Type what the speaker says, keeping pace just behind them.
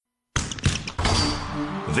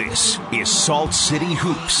This is Salt City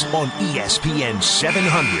Hoops on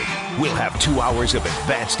ESPN700. We'll have 2 hours of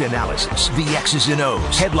advanced analysis, the X's and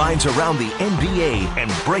O's, headlines around the NBA, and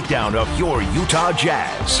breakdown of your Utah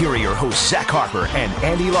Jazz. Here are your hosts, Zach Harper and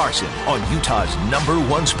Andy Larsen on Utah's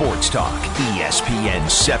 #1 sports talk,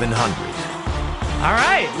 ESPN700. All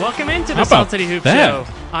right, welcome into the Salt City Hoops show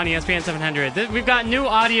on ESPN700. We've got new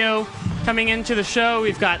audio coming into the show.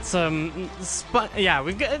 We've got some,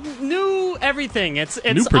 we've got new everything. It's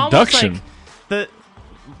new production. Almost like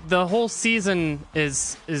the whole season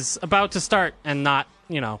is about to start and not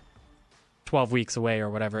 12 weeks away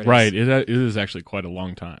or whatever it is. Right, it is actually quite a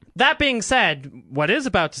long time. That being said, what is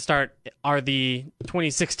about to start are the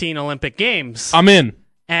 2016 Olympic Games. I'm in,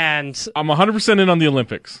 and I'm 100% in on the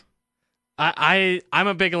Olympics. I'm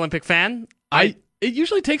a big Olympic fan. It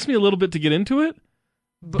usually takes me a little bit to get into it,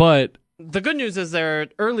 but the good news is there are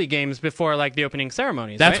early games before the opening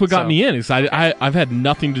ceremonies. That's right? what got me in. Is I've had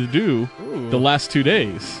nothing to do the last 2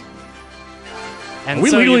 days. And are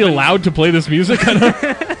we legally allowed to play this music?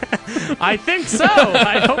 I think so.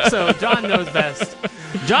 I hope so. John knows best.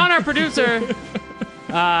 John, our producer.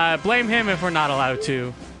 Blame him if we're not allowed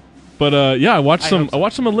to. But I watched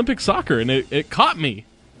some Olympic soccer, and it caught me.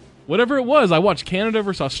 Whatever it was, I watched Canada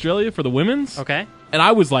versus Australia for the women's. Okay. And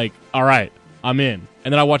I was like, all right, I'm in.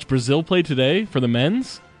 And then I watched Brazil play today for the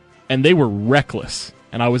men's, and they were reckless.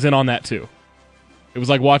 And I was in on that too. It was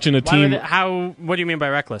like watching a team. What do you mean by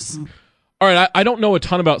reckless? All right, I don't know a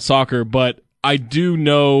ton about soccer, but I do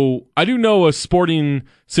know a sporting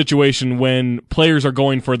situation when players are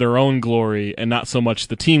going for their own glory and not so much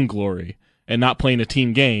the team glory and not playing a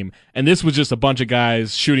team game. And this was just a bunch of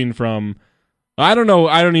guys shooting from, I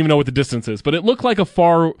don't even know what the distance is, but it looked like a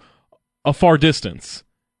far distance.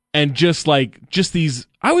 And just these,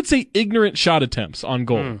 I would say, ignorant shot attempts on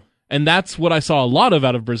goal. And that's what I saw a lot of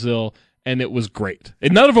out of Brazil, and it was great.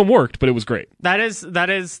 None of them worked, but it was great. That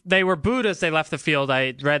is, they were booed as they left the field.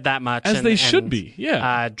 I read that much. As they should be,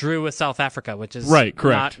 yeah. Drew with South Africa, which is correct.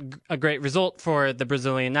 Not a great result for the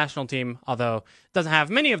Brazilian national team, although it doesn't have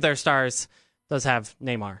many of their stars. It does have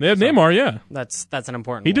Neymar. They have Neymar, yeah. That's an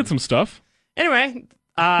important one. He did some stuff. Anyway,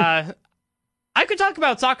 I could talk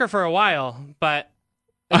about soccer for a while, but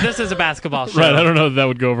this is a basketball show. Right, I don't know if that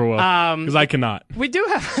would go over well, because I cannot. We do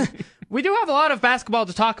have a lot of basketball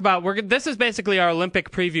to talk about. This is basically our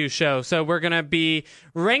Olympic preview show, so we're going to be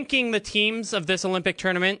ranking the teams of this Olympic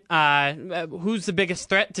tournament. Who's the biggest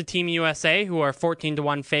threat to Team USA, who are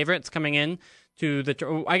 14-1 favorites coming in to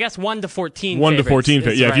the, I guess 1 to 14. 1 to 14,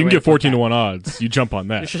 yeah. If you can get 14-1 odds, you jump on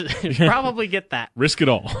that. You should probably get that. Risk it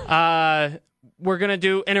all. We're going to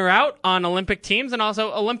do in or out on Olympic teams and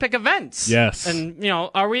also Olympic events. Yes. And,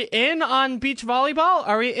 are we in on beach volleyball?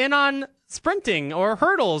 Are we in on sprinting or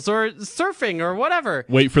hurdles or surfing or whatever?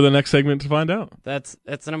 Wait for the next segment to find out.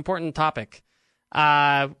 It's an important topic.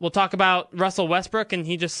 We'll talk about Russell Westbrook, and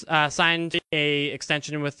he just signed a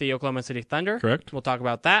extension with the Oklahoma City Thunder. Correct. We'll talk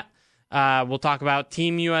about that. We'll talk about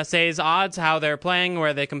Team USA's odds, how they're playing,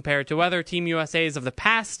 where they compare to other Team USA's of the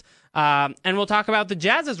past. And we'll talk about the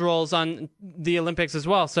Jazz's roles on the Olympics as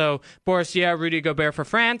well. So Boris Diaw, Rudy Gobert for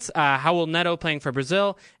France, Raul Neto playing for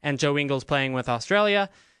Brazil, and Joe Ingles playing with Australia.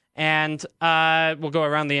 And we'll go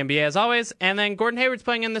around the NBA as always. And then Gordon Hayward's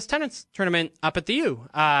playing in this tennis tournament up at the U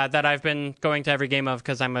that I've been going to every game of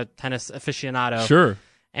because I'm a tennis aficionado. Sure.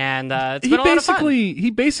 And it's been a lot of fun.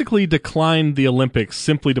 He basically declined the Olympics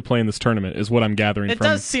simply to play in this tournament, is what I'm gathering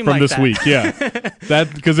from this week. Yeah,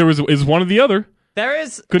 that because there is one or the other.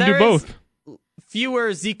 Could do both. Fewer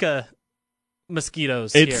Zika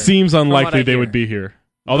mosquitoes. It here, seems unlikely they would be here.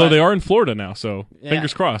 Although they are in Florida now, so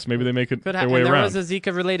fingers crossed. Maybe they make it their way around. There was a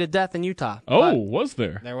Zika-related death in Utah. Oh, was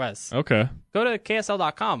there? There was. Okay. Go to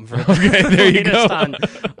KSL.com for the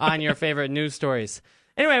latest on your favorite news stories.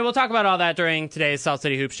 Anyway, we'll talk about all that during today's Salt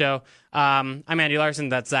City Hoop Show. I'm Andy Larsen.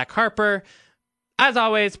 That's Zach Harper. As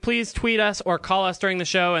always, please tweet us or call us during the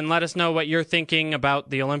show and let us know what you're thinking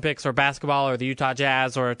about the Olympics or basketball or the Utah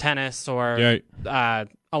Jazz or tennis or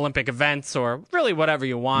Olympic events or really whatever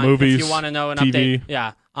you want. Movies, if you want to know an TV. update.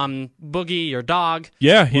 Yeah. Boogie, your dog.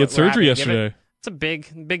 Yeah, he had surgery yesterday. It's a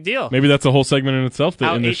big deal. Maybe that's a whole segment in itself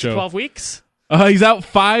in this show. Out 8 to 12 weeks? He's out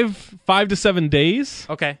 5 to 7 days.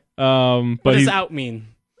 Okay. But what does out mean?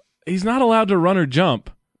 He's not allowed to run or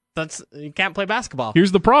jump. You can't play basketball.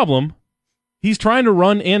 Here's the problem. He's trying to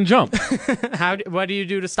run and jump. What do you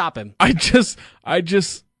do to stop him? I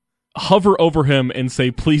just hover over him and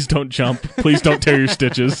say, please don't jump. Please don't tear your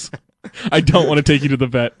stitches. I don't want to take you to the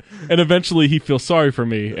vet. And eventually he feels sorry for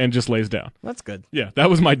me and just lays down. That's good. Yeah,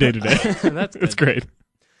 that was my day today. That's good. It's great.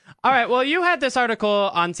 All right, well, you had this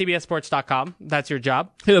article on CBSSports.com. That's your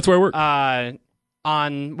job. Hey, that's where I work.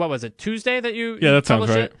 on, what was it, Tuesday that you that sounds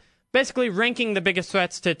published right. it? Basically ranking the biggest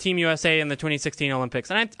threats to Team USA in the 2016 Olympics.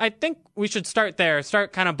 And I think we should start there,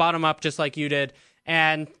 start kind of bottom up just like you did,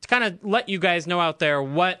 and kind of let you guys know out there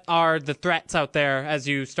what are the threats out there as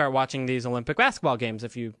you start watching these Olympic basketball games,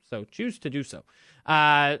 if you so choose to do so.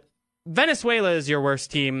 Venezuela is your worst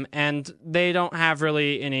team, and they don't have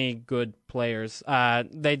really any good players.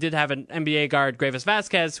 They did have an NBA guard, Gravis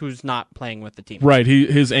Vasquez, who's not playing with the team. Right.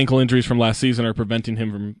 His ankle injuries from last season are preventing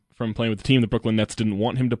him from playing with the team. The Brooklyn Nets didn't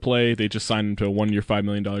want him to play. They just signed him to a 1-year, $5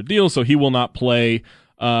 million deal, so he will not play.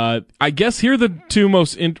 I guess here are the two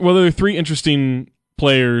most there are three interesting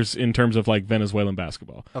players in terms of like Venezuelan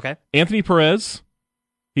basketball. Okay. Anthony Perez,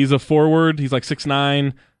 he's a forward. He's like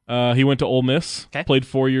 6'9". He went to Ole Miss, played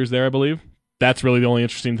 4 years there, I believe. That's really the only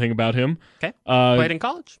interesting thing about him. Okay. Played in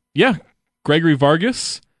college. Yeah. Gregory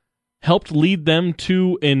Vargas helped lead them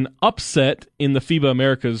to an upset in the FIBA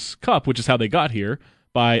Americas Cup, which is how they got here,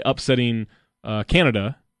 by upsetting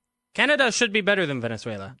Canada. Canada should be better than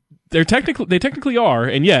Venezuela. They technically are,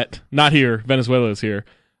 and yet not here. Venezuela is here.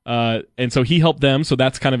 And so he helped them, so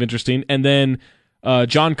that's kind of interesting. And then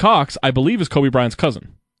John Cox, I believe, is Kobe Bryant's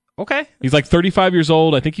cousin. Okay. He's like 35 years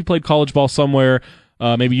old. I think he played college ball somewhere,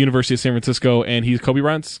 maybe University of San Francisco, and he's Kobe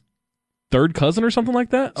Bryant's third cousin or something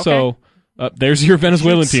like that. Okay. So there's your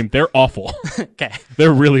Venezuelan team. They're awful. Okay.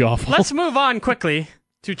 They're really awful. Let's move on quickly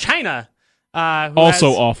to China.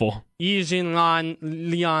 Also awful. Yi Jinlan,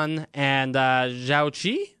 Lian, and Zhao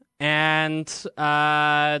Qi. And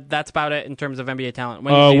that's about it in terms of NBA talent.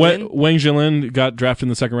 Wang Jilin got drafted in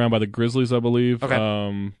the second round by the Grizzlies, I believe.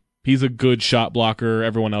 Okay. He's a good shot blocker.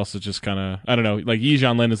 Everyone else is just kind of, I don't know, like Yi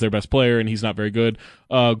Jianlin is their best player, and he's not very good.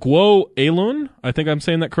 Guo Alun, I think I'm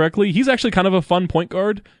saying that correctly. He's actually kind of a fun point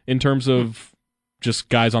guard in terms of just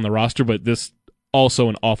guys on the roster, but this also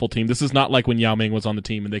an awful team. This is not like when Yao Ming was on the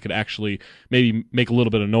team and they could actually maybe make a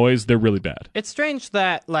little bit of noise. They're really bad. It's strange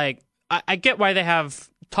that, like, I get why they have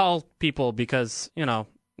tall people because, you know,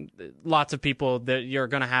 lots of people that you're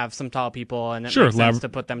going to have some tall people, and it makes sense to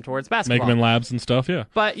put them towards basketball. Make them in labs and stuff, yeah.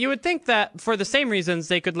 But you would think that for the same reasons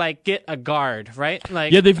they could like get a guard, right?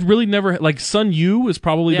 Like, yeah, they've really never like Sun Yu is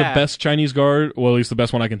probably the best Chinese guard, well, at least the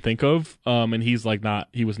best one I can think of. And he's like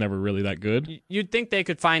he was never really that good. You'd think they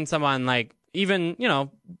could find someone like even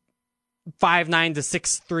 5'9" to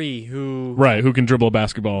 6'3" who can dribble a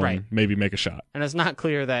basketball and maybe make a shot. And it's not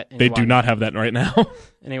clear that they do not have that right now.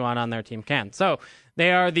 Anyone on their team can. So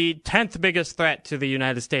they are the 10th biggest threat to the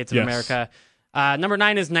United States of America. Number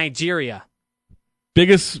 9 is Nigeria.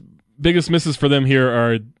 Biggest misses for them here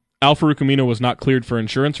are Al-Farouq Aminu was not cleared for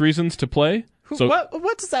insurance reasons to play.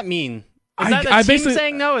 What does that mean? Is that the team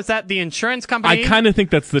saying no? Is that the insurance company? I kind of think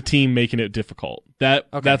that's the team making it difficult.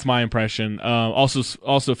 That's my impression. Also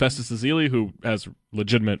Festus Ezeli, who has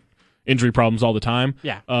legitimate injury problems all the time,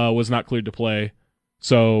 was not cleared to play.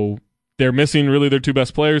 So they're missing really their two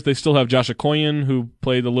best players. They still have Josh Okoye, who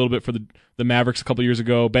played a little bit for the Mavericks a couple years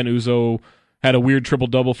ago. Ben Uzo had a weird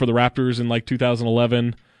triple-double for the Raptors in like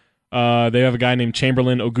 2011. They have a guy named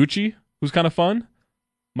Chamberlain Oguchi, who's kind of fun.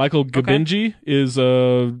 Michael Gabinji is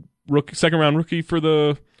a second-round rookie for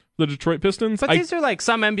the Detroit Pistons. But these are like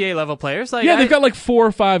some NBA level players. Like, they've got like 4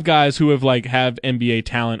 or 5 guys who have NBA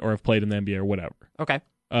talent or have played in the NBA or whatever. Okay.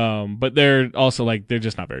 But they're also they're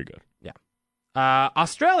just not very good. Yeah.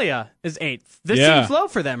 Australia is 8th. This seems low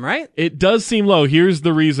for them, right? It does seem low. Here's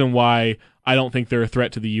the reason why I don't think they're a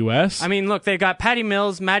threat to the U.S. I mean, look, they got Patty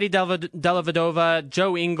Mills, Maddie Dellavedova,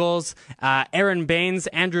 Joe Ingles, Aaron Baines,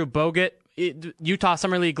 Andrew Bogut, Utah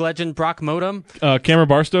Summer League legend Brock Modem. Cameron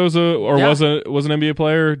Barstow was an NBA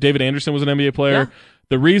player. David Anderson was an NBA player. Yeah.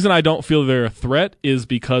 The reason I don't feel they're a threat is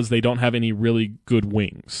because they don't have any really good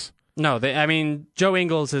wings. No, Joe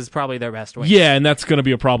Ingles is probably their best wing. Yeah, and that's going to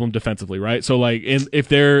be a problem defensively, right? So,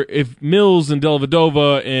 if Mills and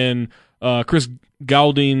Dellavedova and Chris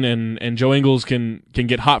Goulding and Joe Ingles can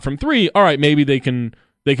get hot from 3, all right, maybe they can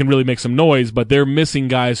really make some noise, but they're missing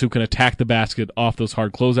guys who can attack the basket off those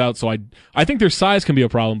hard closeouts. So I think their size can be a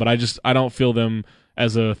problem, but I don't feel them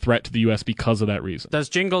as a threat to the U.S. because of that reason. Does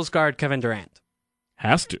Jingles guard Kevin Durant?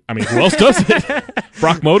 Has to. I mean, who else does it?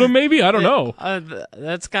 Brock Modem, maybe? I don't know.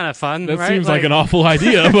 That's kind of fun. That right? seems like an awful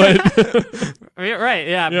idea, but right,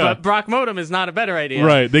 yeah. But Brock Modem is not a better idea.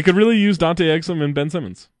 Right. They could really use Dante Exum and Ben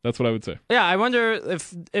Simmons. That's what I would say. Yeah, I wonder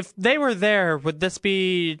if they were there, would this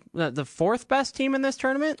be the 4th best team in this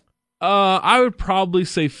tournament? I would probably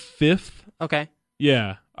say 5th. Okay.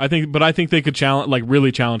 Yeah, I think they could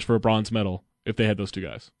really challenge for a bronze medal if they had those 2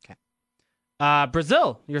 guys. Okay.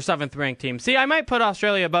 Brazil, your 7th ranked team. See, I might put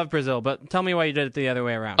Australia above Brazil, but tell me why you did it the other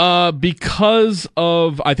way around. Because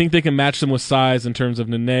of, I think they can match them with size in terms of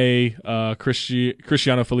Nene,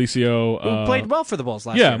 Cristiano Felicio. Who played well for the Bulls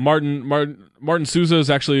last year. Yeah, Martin Souza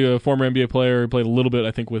is actually a former NBA player. He played a little bit,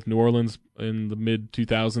 I think, with New Orleans in the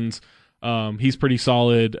mid-2000s. He's pretty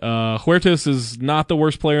solid. Huertas is not the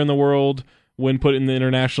worst player in the world when put in the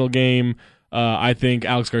international game. I think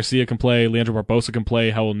Alex Garcia can play, Leandro Barbosa can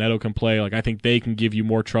play, Raul Neto can play. Like, I think they can give you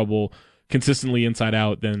more trouble consistently inside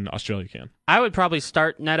out than Australia can. I would probably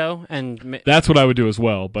start Neto, and that's what I would do as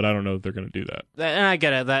well, but I don't know if they're going to do that. And I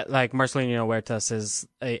get it that like Marcelino Huertas is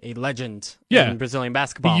a legend in Brazilian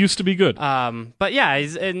basketball. He used to be good. But yeah,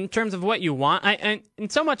 in terms of what you want,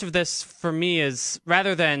 and so much of this for me is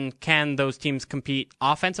rather than can those teams compete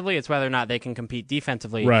offensively, it's whether or not they can compete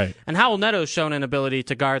defensively. Right. And Raul Neto's shown an ability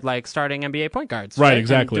to guard like starting NBA point guards. Right,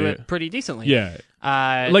 exactly. And do it pretty decently. Yeah.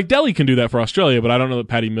 Like Delhi can do that for Australia, but I don't know that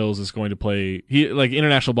Patty Mills is going to play. He like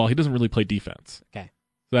international ball. He doesn't really play defense. Okay,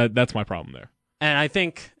 that's my problem there. And I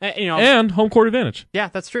think and home court advantage. Yeah,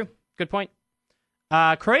 that's true. Good point.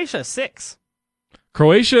 Croatia 6.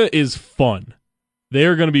 Croatia is fun. They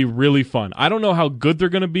are going to be really fun. I don't know how good they're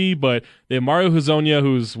going to be, but they have Mario Hezonja,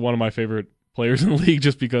 who's one of my favorite players in the league,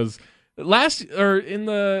 just because I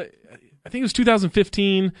think it was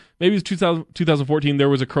 2015, maybe it was 2014. There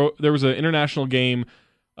was an international game.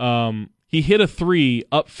 He hit a 3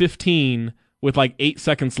 up 15 with like 8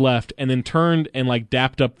 seconds left, and then turned and like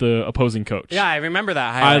dapped up the opposing coach. Yeah, I remember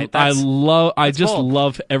that highlight. I just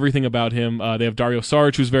love everything about him. They have Dario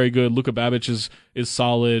Saric, who's very good. Luka Babic is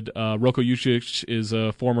solid. Roko Jusic is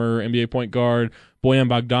a former NBA point guard. Bojan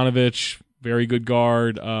Bogdanovic, very good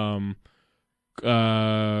guard.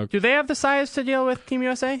 Do they have the size to deal with Team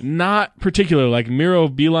USA? Not particularly. Like Miro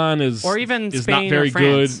Bilan is Spain not very or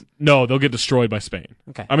France. good. No, they'll get destroyed by Spain.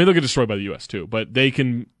 Okay. I mean, they'll get destroyed by the US too. But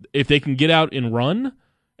if they can get out and run,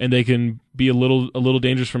 and they can be a little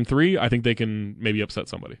dangerous from 3, I think they can maybe upset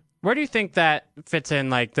somebody. Where do you think that fits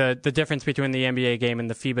in, like the difference between the NBA game and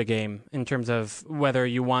the FIBA game in terms of whether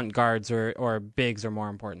you want guards or bigs are more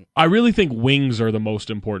important? I really think wings are the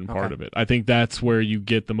most important part of it. I think that's where you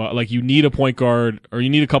get you need a point guard, or you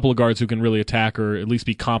need a couple of guards who can really attack, or at least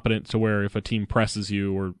be competent to where if a team presses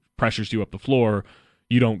you or pressures you up the floor,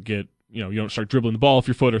 you don't start dribbling the ball off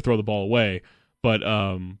your foot or throw the ball away. But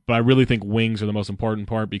I really think wings are the most important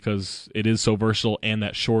part because it is so versatile, and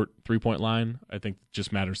that short 3-point line, I think,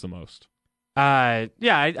 just matters the most. I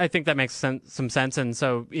think that makes some sense. And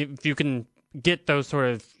so if you can get those sort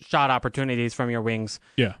of shot opportunities from your wings,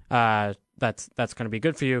 that's going to be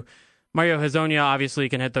good for you. Mario Hezonja obviously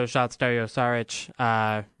can hit those shots. Dario Saric,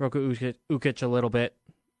 Roko Ukic a little bit.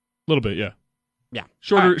 A little bit, yeah. Yeah.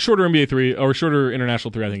 Shorter NBA 3 or shorter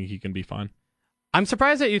international 3, I think he can be fine. I'm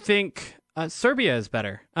surprised that you think Serbia is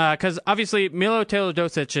better because obviously Milo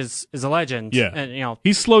Teodosic is a legend. Yeah, and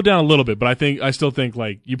he's slowed down a little bit, but I still think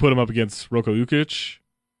like you put him up against Roko Ukic,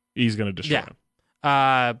 he's going to destroy him.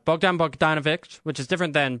 Bogdan Bogdanovic, which is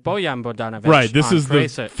different than Bojan Bogdanovic. Right, this is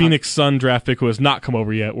the Phoenix Sun draft pick who has not come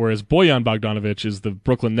over yet, whereas Bojan Bogdanovic is the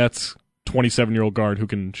Brooklyn Nets 27-year-old guard who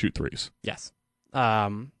can shoot threes. Yes.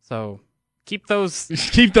 So keep those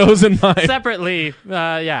in mind separately.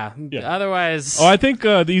 Yeah. Otherwise, I think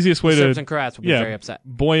the easiest way Serbs and Croats will be very upset.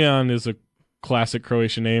 Bojan is a classic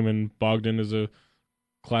Croatian name, and Bogdan is a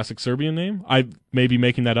classic Serbian name. I may be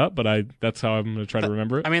making that up, but that's how I'm going to try to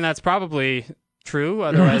remember it. I mean, that's probably true.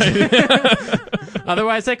 Otherwise,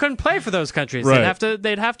 otherwise they couldn't play for those countries. Right.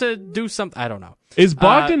 They'd have to do something. I don't know. Is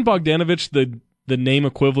Bogdan Bogdanovic the name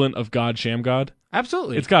equivalent of God Shamgod?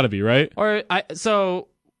 Absolutely, it's got to be, right?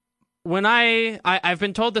 When I've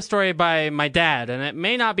been told the story by my dad, and it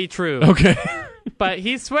may not be true. Okay. But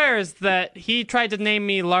he swears that he tried to name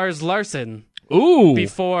me Lars Larsen. Ooh.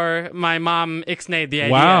 Before my mom ixnayed the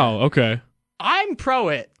idea. Wow, okay. I'm pro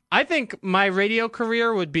it. I think my radio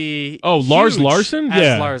career would be Lars Larsen?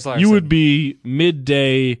 Yeah. Lars Larsen. You would be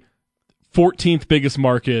midday 14th biggest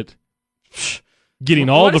market. Getting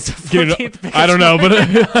all I don't know, but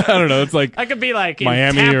I don't know. It's like I could be like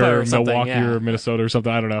Miami in Tampa or Milwaukee or Minnesota or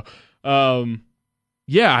something. I don't know.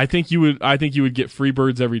 Yeah, I think you would get free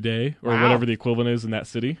birds every day or whatever the equivalent is in that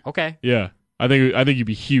city. Okay. Yeah, I think you'd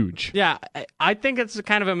be huge. Yeah, I think it's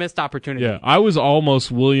kind of a missed opportunity. Yeah, I was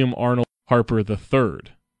almost William Arnold Harper the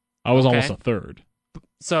third. I was almost a third.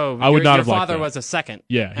 So I would not have your liked father that. was a second.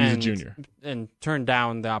 Yeah, he's a junior and turned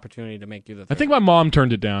down the opportunity to make you the third. I think my mom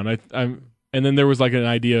turned it down. And then there was like an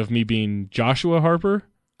idea of me being Joshua Harper.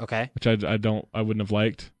 Okay. Which I wouldn't have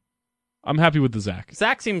liked. I'm happy with the Zach.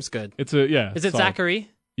 Zach seems good. It's a Is it solid.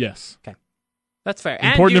 Zachary? Yes. Okay. That's fair.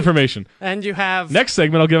 Important information. And you have... Next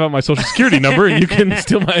segment, I'll give out my social security number, and you can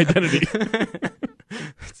steal my identity.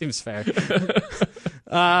 Seems fair.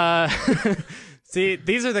 See,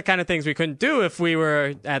 these are the kind of things we couldn't do if we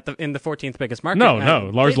were in the 14th biggest market. No.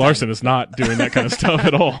 Larsen is not doing that kind of stuff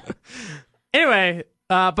at all. Anyway,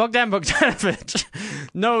 Bogdan Bogdanovic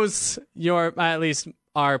knows at least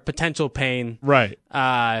our potential pain. Right.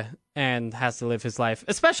 And has to live his life,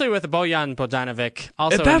 especially with Bojan Bogdanovic.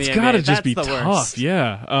 Also, that's got to just be the tough. Worst.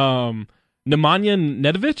 Yeah. Nemanja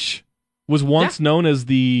Nedovic was once known as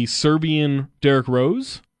the Serbian Derrick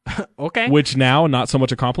Rose. Okay. Which now, not so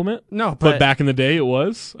much a compliment. No, but back in the day, it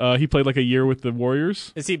was. He played like a year with the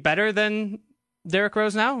Warriors. Is he better than Derrick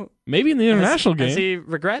Rose now? Maybe in the international game. Does he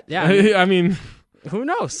regret? Yeah. I mean, who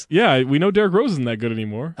knows? Yeah, we know Derrick Rose isn't that good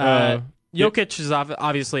anymore. Jokic is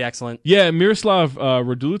obviously excellent. Yeah, Miroslav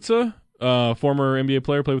Radulica, former NBA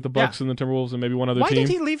player, played with the Bucks and the Timberwolves and maybe one other team. Why did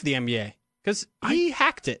he leave the NBA? Because he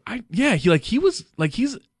hacked it. He's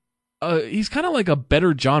kind of like a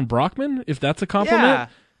better John Brockman, if that's a compliment. Yeah.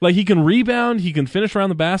 Like, he can rebound, he can finish around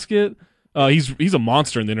the basket. He's a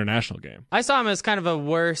monster in the international game. I saw him as kind of a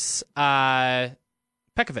worse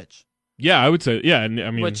Pekovic. Yeah, I would say. Yeah, I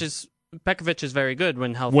mean, Pekovic is very good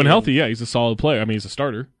when healthy. When healthy, yeah, he's a solid player. I mean, he's a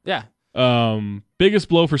starter. Yeah. Biggest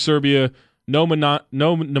blow for Serbia: no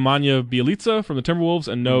Nemanja Bjelica from the Timberwolves,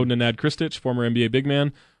 and no Nenad Kristic, former NBA big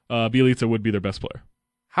man. Bjelica would be their best player.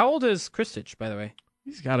 How old is Kristic, by the way?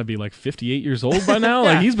 He's got to be like 58 years old by now.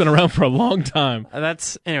 Like, he's been around for a long time.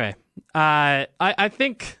 Anyway. I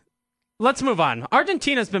think let's move on.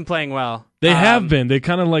 Argentina's been playing well. They have been. They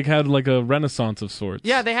kind of like had like a renaissance of sorts.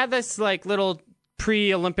 Yeah, they had this like little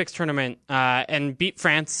pre-Olympics tournament and beat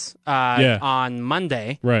France on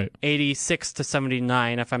Monday. Right.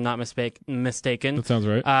 86-79, if I'm not mistaken. That sounds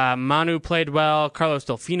right. Manu played well. Carlos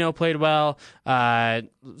Delfino played well.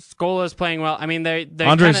 Scola's playing well. I mean, they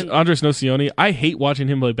Andres Nocioni. I hate watching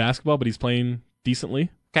him play basketball, but he's playing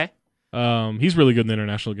decently. Okay. He's really good in the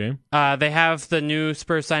international game. They have the new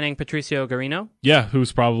Spurs signing, Patricio Garino. Yeah,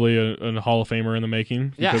 who's probably a Hall of Famer in the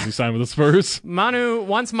making because he signed with the Spurs.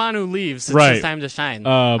 Once Manu leaves, it's his time to shine.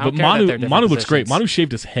 But Manu looks great. Manu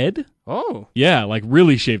shaved his head. Oh. Yeah, like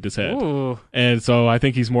really shaved his head. Ooh. And so I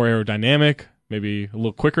think he's more aerodynamic, maybe a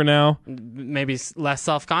little quicker now. Maybe less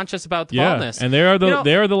self-conscious about the baldness. And they are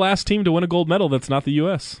the last team to win a gold medal that's not the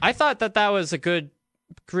U.S. I thought that was a good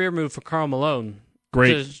career move for Karl Malone.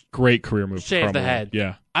 Great career move. Shave the head.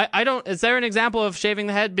 Yeah. I don't. Is there an example of shaving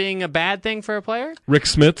the head being a bad thing for a player? Rick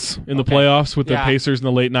Smits in the playoffs with the Pacers in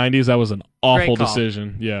the late 90s. That was an awful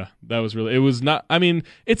decision. Yeah, that was really. It was not. I mean,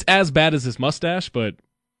 it's as bad as his mustache, but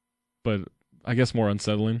I guess more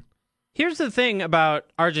unsettling. Here's the thing about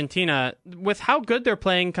Argentina: with how good they're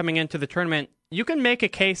playing coming into the tournament, you can make a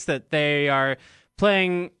case that they are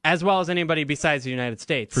playing as well as anybody besides the United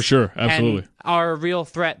States. For sure, absolutely. And are a real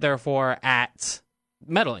threat, therefore, at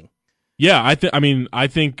medaling. Yeah, I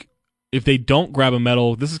think if they don't grab a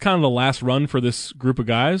medal, this is kind of the last run for this group of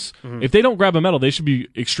guys. Mm-hmm. If they don't grab a medal, they should be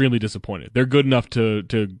extremely disappointed. They're good enough to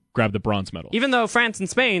grab the bronze medal. Even though France and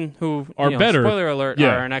Spain, who are better, spoiler alert,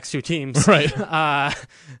 are our next two teams. Right. I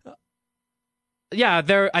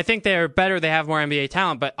think they're better. They have more NBA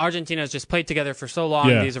talent, but Argentina has just played together for so long.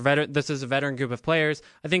 Yeah. This is a veteran group of players.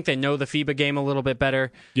 I think they know the FIBA game a little bit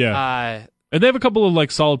better. Yeah. And they have a couple of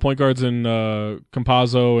like solid point guards in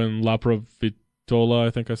Campazzo and La Provitola. I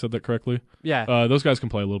think I said that correctly. Yeah. Those guys can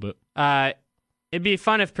play a little bit. It'd be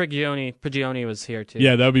fun if Prigioni was here too.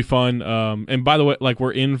 Yeah, that would be fun. And by the way, like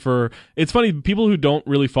we're in for. It's funny. People who don't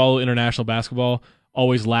really follow international basketball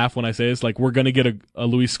always laugh when I say this. Like we're gonna get a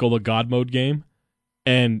Luis Scola God mode game,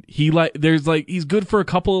 and he's good for a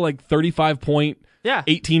couple of like 35-point.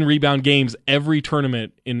 18 rebound games every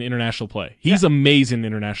tournament in international play. He's amazing in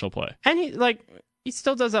international play. And he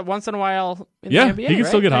still does that once in a while in the NBA, he can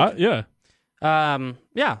still get hot. Yeah. I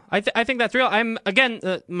think that's real. I'm again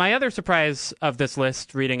my other surprise of this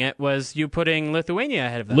list reading it was you putting Lithuania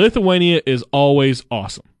ahead of them. Lithuania is always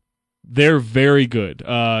awesome. They're very good.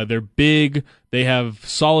 They're big. They have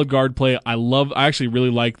solid guard play. I actually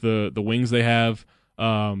really like the wings they have.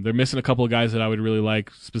 They're missing a couple of guys that I would really like,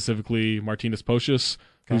 specifically Martinez Pocius,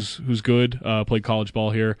 who's good, played college ball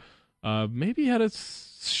here. Maybe had a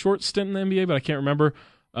short stint in the NBA, but I can't remember.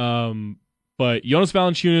 But Jonas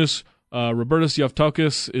Valanciunas, Robertus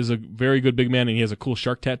Yevtokis is a very good big man, and he has a cool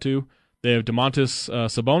shark tattoo. They have Domantas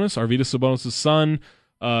Sabonis, Arvydas Sabonis' son.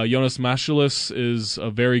 Jonas Mašiulis is a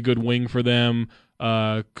very good wing for them.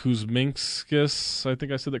 Kuzminskis, I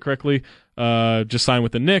think I said that correctly, just signed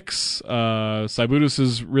with the Knicks. Saibutis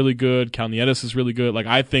is really good. Kalnietis is really good. Like,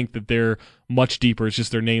 I think that they're much deeper. It's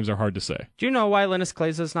just their names are hard to say. Do you know why Linus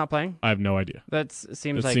Kleza is not playing? I have no idea. That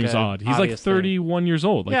seems odd. He's like 31 years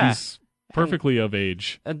old. Like, he's perfectly of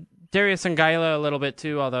age. Darius Ngaila a little bit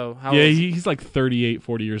too, although he's like 38,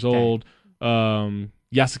 40 years old. Sarunas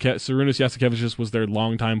Jasikevicius was their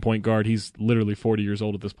longtime point guard. He's literally 40 years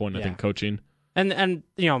old at this point, I think, coaching. And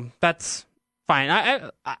that's fine.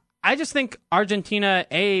 I just think Argentina,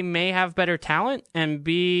 A, may have better talent, and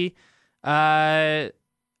B,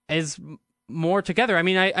 is more together. I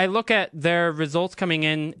mean, I look at their results coming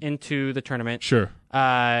into the tournament. Sure.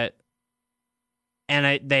 And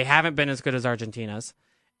they haven't been as good as Argentina's.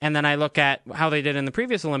 And then I look at how they did in the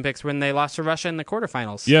previous Olympics when they lost to Russia in the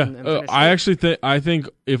quarterfinals. Yeah, I think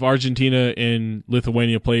if Argentina and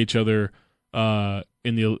Lithuania play each other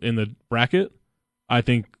in the bracket, I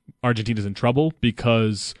think Argentina's in trouble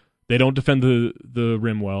because they don't defend the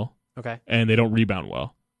rim well. Okay. And they don't rebound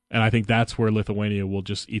well. And I think that's where Lithuania will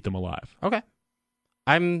just eat them alive. Okay.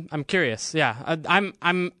 I'm curious. Yeah.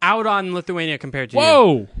 I'm out on Lithuania compared to you.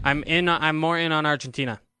 Whoa! I'm more in on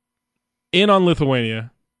Argentina. In on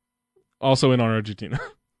Lithuania. Also in on Argentina.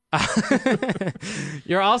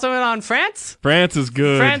 You're also in on France? France is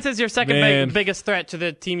good. France is your second biggest threat to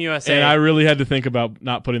the Team USA. And I really had to think about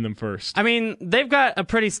not putting them first. I mean, they've got a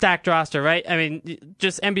pretty stacked roster, right? I mean,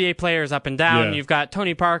 just NBA players up and down. Yeah. You've got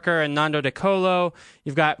Tony Parker and Nando De Colo.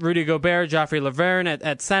 You've got Rudy Gobert, Joffrey Laverne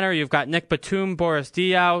at center. You've got Nick Batum, Boris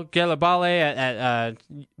Diaw, Gelabale at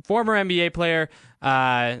former NBA player.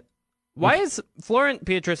 Why is Florent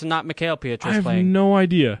Pietrus and not Mikhail Pietrus playing? I have no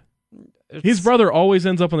idea. His brother always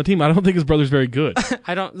ends up on the team. I don't think his brother's very good.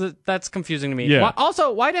 That's confusing to me. Yeah.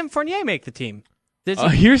 Why didn't Fournier make the team?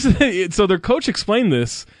 So their coach explained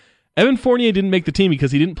this. Evan Fournier didn't make the team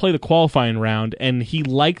because he didn't play the qualifying round, and he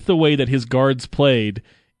liked the way that his guards played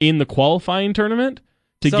in the qualifying tournament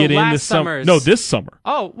to get in this summer. No, this summer.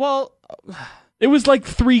 Oh, well. It was like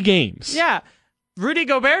 3 games. Yeah. Rudy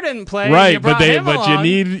Gobert didn't play. Right, but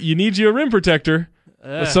you need your rim protector.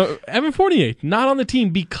 So Evan Fournier not on the team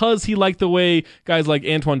because he liked the way guys like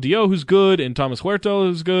Antoine Diop, who's good, and Thomas Huerto,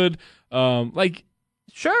 who's good.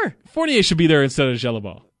 Sure, Fournier should be there instead of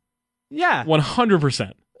Gelabal. Yeah,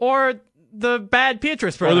 100%. Or the bad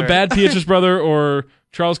Pietrus brother, or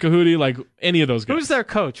Charles Kahudi, like any of those guys. Who's their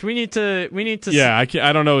coach? We need to. Yeah, I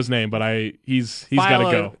don't know his name, but he's got to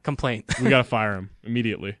go. Complaint. We got to fire him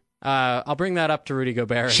immediately. I'll bring that up to Rudy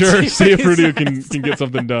Gobert. Sure, see if Rudy can get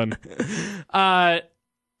something done.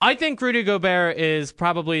 I think Rudy Gobert is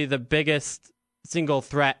probably the biggest single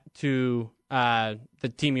threat to the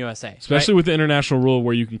Team USA. Especially with the international rule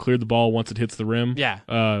where you can clear the ball once it hits the rim. Yeah.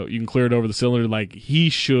 You can clear it over the cylinder. Like, he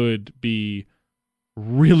should be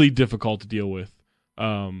really difficult to deal with.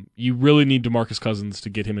 You really need DeMarcus Cousins to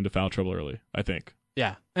get him into foul trouble early, I think.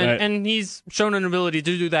 Yeah. And he's shown an ability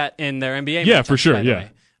to do that in their NBA Yeah, for sure, yeah.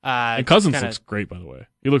 And Cousins looks great, by the way.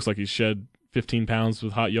 He looks like he's shed 15 pounds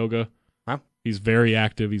with hot yoga. Wow. He's very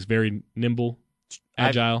active. He's very nimble,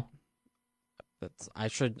 agile. I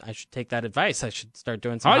should take that advice. I should start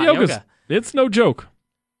doing some hot yoga. It's no joke.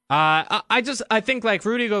 I think like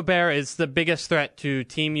Rudy Gobert is the biggest threat to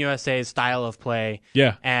Team USA's style of play.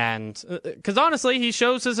 Yeah. And because honestly, he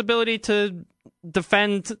shows his ability to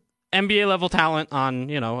defend NBA level talent on,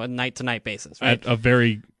 a night to night basis, right? At a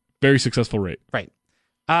very, very successful rate. Right.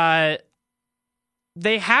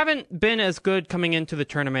 They haven't been as good coming into the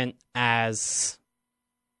tournament as,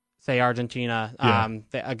 say, Argentina. Yeah.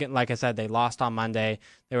 Again, like I said, they lost on Monday.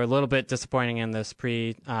 They were a little bit disappointing in this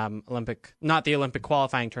Olympic, not the Olympic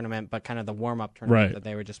qualifying tournament, but kind of the warm-up tournament that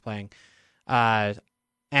they were just playing. And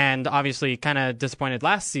obviously kind of disappointed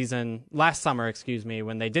last summer,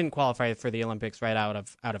 when they didn't qualify for the Olympics right out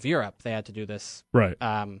of Europe. They had to do this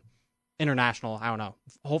international, I don't know,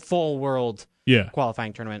 full world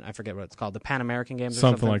qualifying tournament. I forget what it's called, the Pan American Games or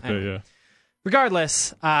something like that, yeah.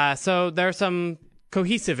 Regardless, so there's some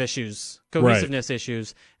cohesiveness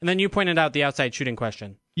issues. And then you pointed out the outside shooting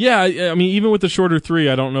question. Yeah, I mean, even with the shorter 3,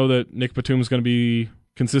 I don't know that Nick Batum is going to be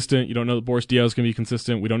consistent. You don't know that Boris Diaw is going to be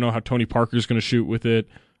consistent. We don't know how Tony Parker is going to shoot with it.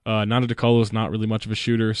 Nando De Colo is not really much of a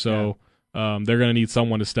shooter, so they're going to need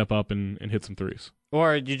someone to step up and hit some threes.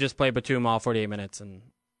 Or you just play Batum all 48 minutes and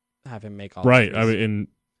have him make all right. threes. I mean,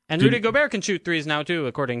 and Rudy Gobert can shoot threes now, too,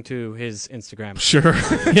 according to his Instagram. Sure.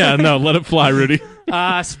 Yeah, no, let it fly, Rudy.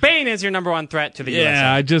 Spain is your number 1 threat to the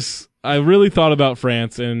USA. Yeah, I really thought about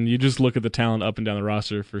France, and you just look at the talent up and down the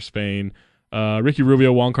roster for Spain. Ricky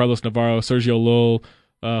Rubio, Juan Carlos Navarro, Sergio Llull,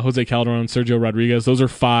 Jose Calderon, Sergio Rodriguez. Those are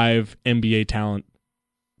 5 NBA talent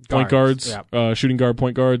point guards, shooting guard,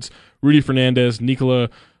 point guards. Rudy Fernandez, Nikola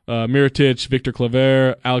Mirotic, Victor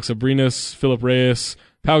Claver, Alex Abrinas, Philip Reyes,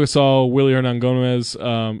 Pau Gasol, Willie Hernan Gomez.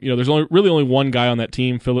 There's only one guy on that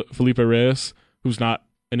team, Felipe Reyes, who's not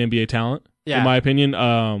an NBA talent, in my opinion.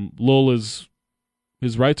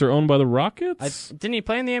 His rights are owned by the Rockets. Didn't he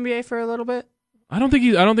play in the NBA for a little bit? I don't think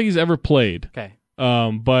he's ever played. Okay.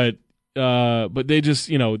 But they just,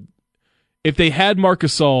 if they had Marc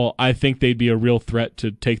Gasol, I think they'd be a real threat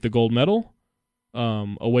to take the gold medal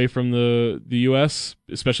away from the U.S.,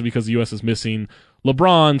 especially because the U.S. is missing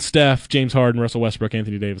LeBron, Steph, James Harden, Russell Westbrook,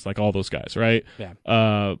 Anthony Davis, like all those guys, right?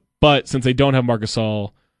 Yeah. But since they don't have Marc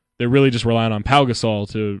Gasol, they're really just relying on Pau Gasol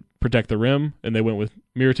to protect the rim, and they went with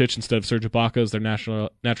Mirotic instead of Serge Ibaka as their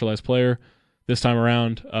naturalized player this time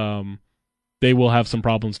around. They will have some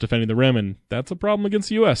problems defending the rim, and that's a problem against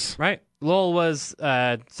the U.S. Right. Lowell was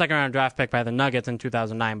a second-round draft pick by the Nuggets in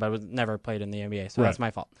 2009, but was never played in the NBA, so that's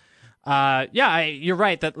my fault. You're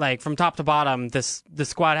right that like from top to bottom, the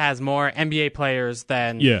squad has more NBA players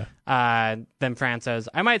than France has.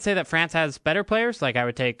 I might say that France has better players. Like I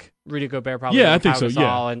would take Rudy Gobert probably. I think so.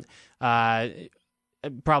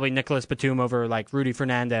 And probably Nicolas Batum over like Rudy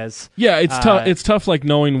Fernandez. Yeah, it's tough. It's tough, like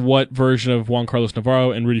knowing what version of Juan Carlos Navarro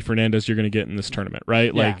and Rudy Fernandez you're going to get in this tournament,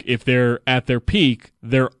 right? Yeah. Like if they're at their peak,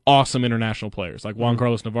 they're awesome international players. Like Juan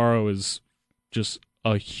Carlos Navarro is just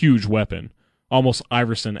a huge weapon, almost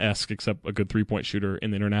Iverson-esque, except a good 3-point shooter in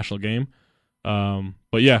the international game.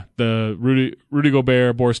 But yeah, the Rudy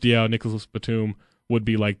Gobert, Boris Diaw, Nicolas Batum would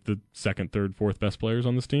be like the second, third, fourth best players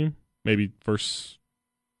on this team. Maybe first,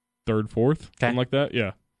 third, fourth, something like that.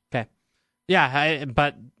 Yeah. Okay. Yeah,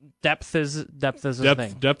 but depth is a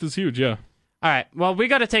thing. Depth is huge. Yeah. All right. Well, we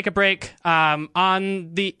got to take a break. In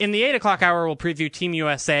the 8:00 hour, we'll preview Team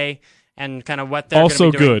USA and kind of what they're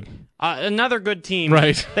also gonna be doing. Good. Another good team.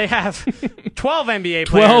 Right. They have 12 NBA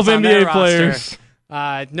players. 12 on NBA their players.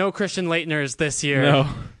 Roster. No Christian Laettners this year. No.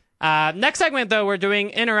 Next segment, though, we're doing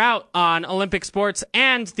in or out on Olympic sports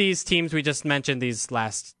and these teams we just mentioned, these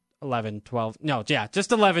last 11, 12. No, yeah,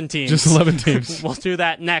 just 11 teams. Just 11 teams. We'll do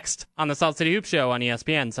that next on the Salt City Hoop Show on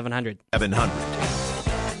ESPN 700. 700.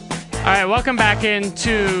 All right, welcome back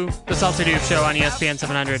into the Salt City Hoop Show on ESPN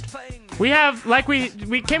 700. We have, like we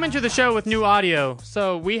came into the show with new audio,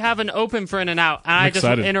 so we have an open for in and out. And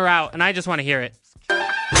in or out, and I just want to hear it.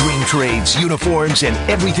 Dream trades, uniforms, and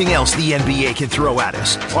everything else the NBA can throw at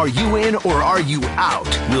us. Are you in or are you out?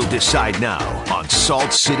 We'll decide now on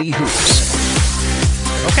Salt City Hoops.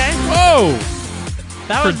 Okay. Whoa!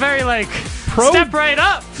 That was very, step right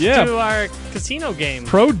up to our casino game.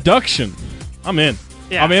 Production. I'm in.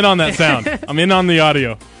 Yeah. I'm in on that sound. I'm in on the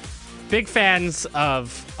audio. Big fans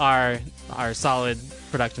of our solid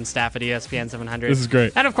production staff at ESPN 700. This is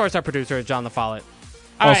great. And, of course, our producer, John LaFollette.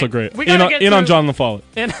 Also great. We gotta get on John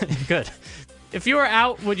LaFollette. Good. If you were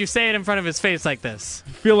out, would you say it in front of his face like this?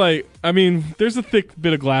 I feel like, there's a thick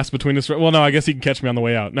bit of glass between us. Well, no, I guess he can catch me on the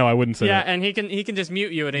way out. No, I wouldn't say that. Yeah, and he can just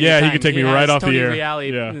mute you at any time. Yeah, he can take me right off Tony the air.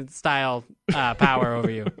 Reale style power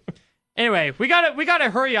over you. Anyway, we gotta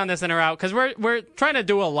hurry on this in or out because we're trying to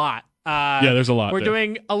do a lot. There's a lot. We're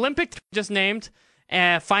doing Olympic just named,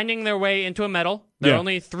 finding their way into a medal. There are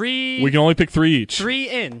only 3. We can only pick 3 each. 3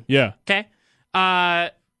 in. Yeah. Okay.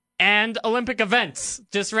 And Olympic events,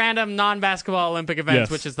 just random non-basketball Olympic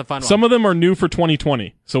events, which is the fun one. Some of them are new for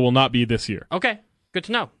 2020, so will not be this year. Okay, good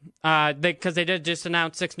to know. Because they did just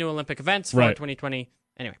announce 6 new Olympic events for 2020.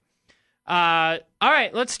 Anyway. All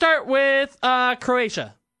right, let's start with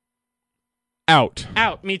Croatia. Out.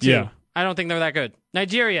 Me too. Yeah. I don't think they're that good.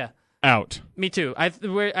 Nigeria. Out. Me too. I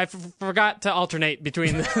forgot to alternate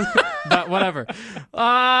between them, but whatever.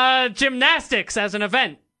 Gymnastics as an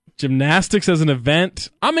event. Gymnastics as an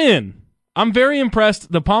event. I'm in. I'm very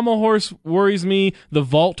impressed. The pommel horse worries me. The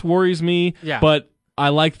vault worries me. Yeah. But I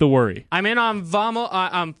like the worry. I'm in on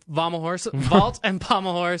horse, vault and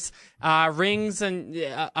pommel horse, rings and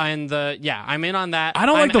I'm in on that. I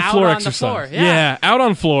don't like the floor exercise. Yeah, out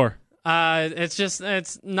on floor.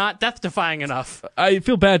 It's not death defying enough. I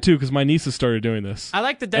feel bad too because my niece has started doing this. I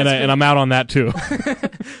like the and I'm out on that too.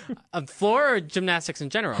 Floor or gymnastics in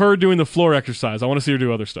general? Her doing the floor exercise. I want to see her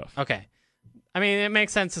do other stuff. Okay. I mean, it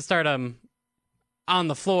makes sense to start on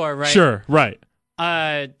the floor, right? Sure, right.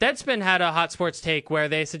 Deadspin had a Hot Sports take where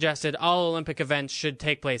they suggested all Olympic events should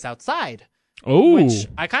take place outside. Oh. Which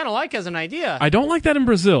I kind of like as an idea. I don't like that in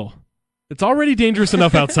Brazil. It's already dangerous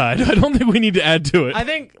enough outside. I don't think we need to add to it. I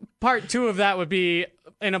think part 2 of that would be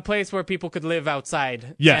in a place where people could live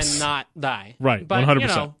outside and not die. Right, but,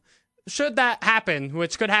 100%. Should that happen,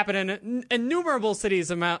 which could happen in innumerable cities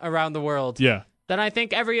around the world, then I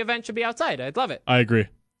think every event should be outside. I'd love it. I agree.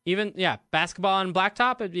 Even basketball on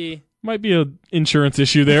blacktop, it'd be Might be an insurance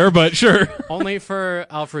issue there, but sure. only for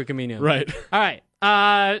Alfredo Camino. Right. All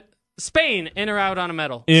right. Spain, in or out on a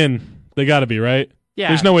medal? In. They got to be, right? Yeah.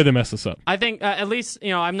 There's no way they mess this up. I think at least,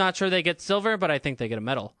 I'm not sure they get silver, but I think they get a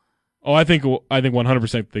medal. Oh, I think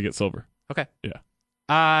 100% they get silver. Okay.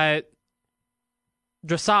 Yeah.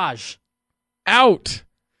 Dressage. Out.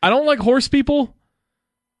 I don't like horse people.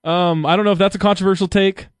 I don't know if that's a controversial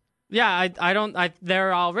take. Yeah, I don't.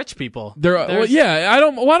 They're all rich people. I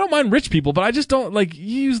don't mind rich people, but I just don't like.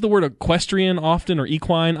 You use the word equestrian often or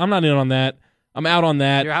equine. I'm not in on that. I'm out on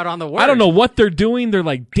that. You're out on the word. I don't know what they're doing. They're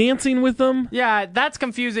like dancing with them. Yeah, that's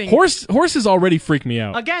confusing. Horses already freak me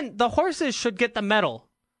out. Again, the horses should get the medal.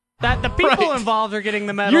 That the people involved are getting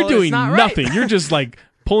the medal. You're doing not nothing. Right. You're just like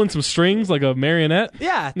pulling some strings like a marionette.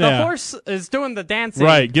 Yeah, the horse is doing the dancing.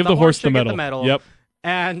 Right, give the horse the medal. Get the medal. Yep.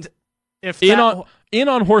 And if in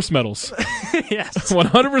on horse medals. Yes.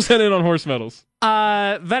 100% in on horse medals.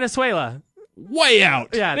 Venezuela. Way out.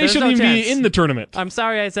 Yeah, they shouldn't even be in the tournament. I'm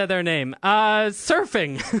sorry I said their name.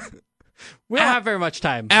 Surfing. We don't have very much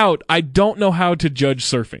time. Out. I don't know how to judge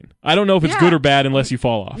surfing. I don't know if it's good or bad unless you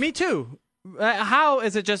fall off. Me too. How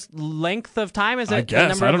is it? Just length of time? Is it I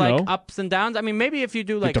guess, the number I don't of know. Ups and downs? I mean, maybe if you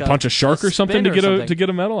do like to punch a shark or something to get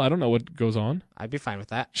a medal. I don't know what goes on. I'd be fine with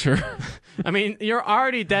that. Sure. I mean, you're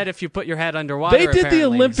already dead if you put your head underwater. They did the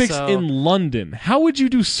Olympics so in London. How would you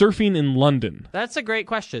do surfing in London? That's a great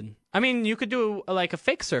question. I mean, you could do like a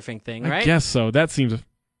fake surfing thing, right? I guess so. That seems.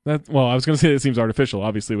 I was going to say it seems artificial.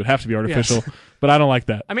 Obviously, it would have to be artificial, but I don't like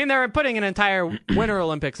that. I mean, they're putting an entire Winter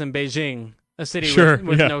Olympics in Beijing, a city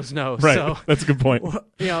with no snow. Right, so, that's a good point.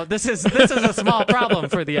 This is a small problem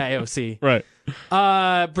for the IOC. Right.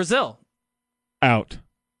 Brazil. Out.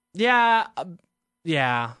 Yeah.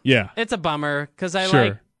 Yeah. It's a bummer because I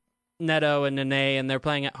like Neto and Nene, and they're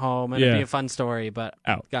playing at home, and it'd be a fun story, but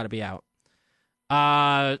got to be out.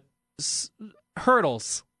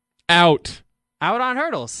 Hurdles. Out. Out on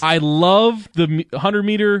hurdles. I love the 100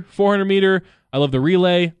 meter, 400 meter. I love the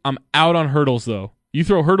relay. I'm out on hurdles, though. You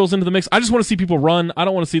throw hurdles into the mix. I just want to see people run. I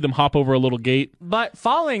don't want to see them hop over a little gate. But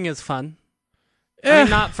falling is fun. I mean,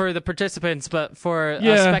 not for the participants, but for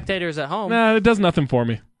spectators at home. Nah, it does nothing for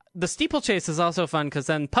me. The steeplechase is also fun because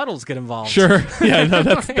then puddles get involved. Sure. Yeah, no,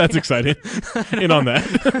 that's exciting. In on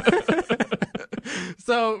that.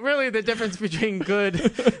 So really the difference between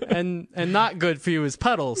good and not good for you is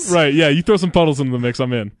puddles. Right, yeah. You throw some puddles into the mix,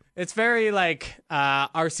 I'm in. It's very like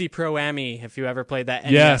RC Pro Ami, if you ever played that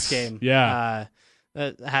NES game. Yeah.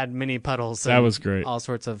 That had mini puddles. That was great. All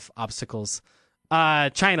sorts of obstacles.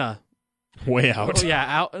 China. Way out.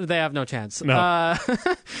 Out. They have no chance. No.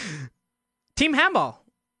 Team handball.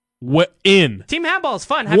 Team handball is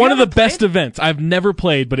fun. One of the best events. I've never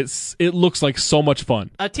played, but it looks like so much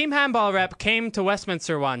fun. A team handball rep came to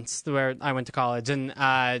Westminster once, where I went to college, and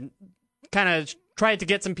kind of tried to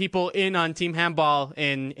get some people in on team handball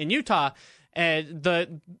in Utah.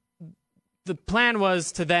 The plan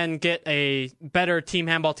was to then get a better team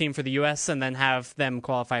handball team for the U.S. and then have them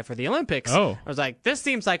qualify for the Olympics. Oh. I was like, this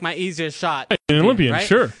seems like my easiest shot. An Olympian, right?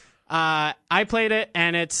 Sure. I played it,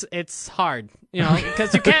 and it's hard,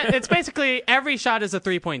 because you can't. It's basically every shot is a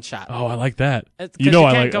 3-point shot. Oh, I like that. I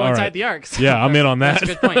can't go inside the arcs. Yeah, I'm in on that.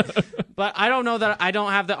 That's a good point. But I don't know that I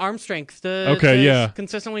don't have the arm strength to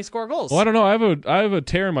consistently score goals. Well, I don't know. I have a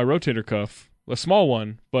tear in my rotator cuff, a small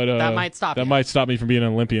one, but that might stop. That might stop me from being an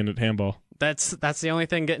Olympian at handball. That's the only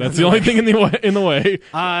thing getting. That's the only thing in the way.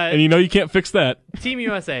 And you can't fix that. Team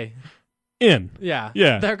USA. In. Yeah.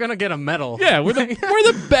 Yeah. They're going to get a medal. Yeah, we're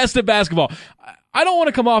the best at basketball. I don't want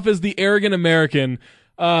to come off as the arrogant American,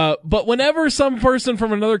 but whenever some person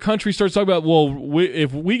from another country starts talking about,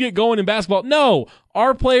 if we get going in basketball, no,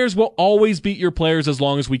 our players will always beat your players as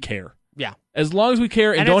long as we care. Yeah. As long as we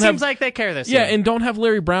care and it seems like they care this year. Yeah, and don't have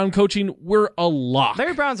Larry Brown coaching, we're a lock.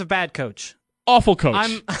 Larry Brown's a bad coach. Awful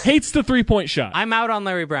coach. Hates the 3-point shot. I'm out on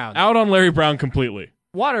Larry Brown. Out on Larry Brown completely.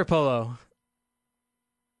 Water polo.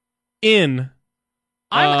 In.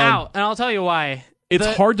 I'm out, and I'll tell you why. It's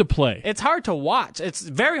hard to play. It's hard to watch. It's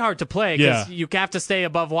very hard to play because you have to stay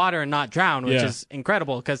above water and not drown, which is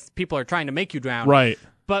incredible because people are trying to make you drown. Right.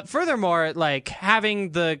 But furthermore, like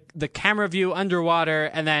having the camera view underwater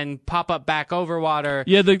and then pop up back over water.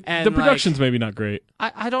 Yeah, the production's maybe not great.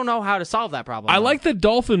 I don't know how to solve that problem. I like the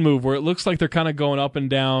dolphin move where it looks like they're kind of going up and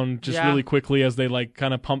down just really quickly as they like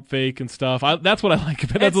kind of pump fake and stuff. That's what I like.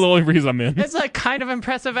 That's the only reason I'm in. It's like kind of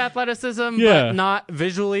impressive athleticism, but not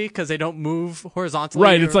visually because they don't move horizontally.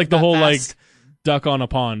 Right. It's like the whole fast. like duck on a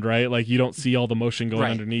pond, right? Like you don't see all the motion going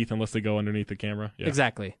underneath unless they go underneath the camera. Yeah.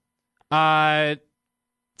 Exactly.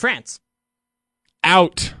 France.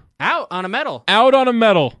 Out. Out on a medal. Out on a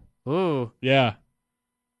medal. Ooh. Yeah.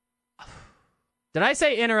 Did I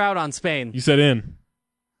say in or out on Spain? You said in.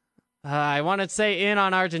 I want to say in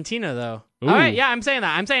on Argentina, though. Ooh. All right, yeah, I'm saying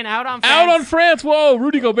that. I'm saying out on France. Out on France. Whoa,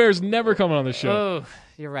 Rudy Gobert's never coming on the show. Oh,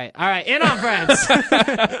 you're right. All right, in on France.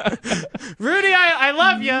 Rudy, I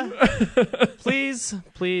love you.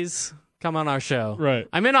 Please come on our show. Right.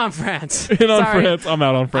 I'm in on France. In on France. I'm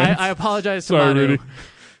out on France. I apologize to Sorry, Manu. Rudy.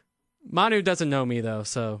 Manu doesn't know me, though,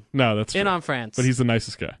 so. No, that's in true. on France. But he's the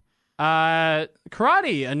nicest guy.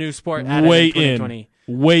 Karate, a new sport added Way in 2020.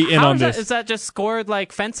 Way in on this. Is that just scored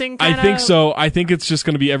like fencing? Kinda? I think so. I think it's just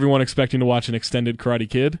going to be everyone expecting to watch an extended Karate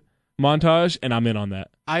Kid montage, and I'm in on that.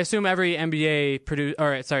 I assume every NBC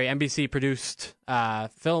produced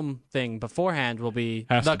film thing beforehand will be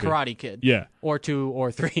The Karate Kid. Yeah. Or 2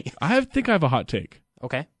 or 3. I think I have a hot take.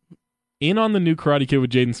 Okay. In on the new Karate Kid with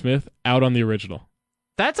Jaden Smith, out on the original.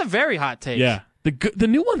 That's a very hot take. Yeah. The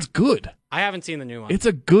new one's good. I haven't seen the new one. It's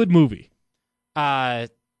a good movie. I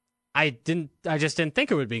just didn't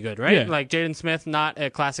think it would be good, right? Yeah. Like Jaden Smith, not a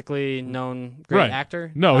classically known great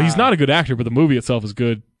actor. No, he's not a good actor, but the movie itself is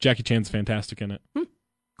good. Jackie Chan's fantastic in it.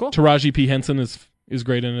 Cool. Taraji P. Henson is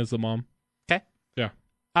great in it as the mom. Okay. Yeah.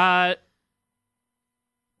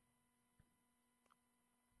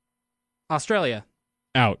 Australia.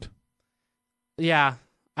 Out. Yeah.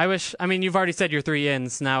 I mean, you've already said your 3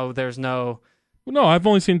 ins. Now there's no. No, I've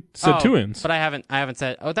only said 2 ins. But I haven't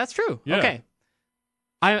said. Oh, that's true. Yeah. Okay.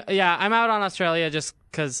 I'm out on Australia just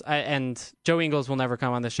because and Joe Ingles will never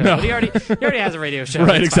come on the show. No. But he already has a radio show.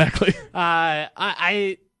 Right, exactly.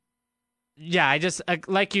 I just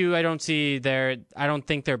like you. I don't think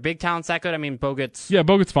their big talent's that good. I mean, Bogut's. Yeah,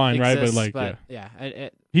 Bogut's fine, exists, right? But yeah.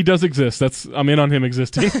 He does exist. I'm in on him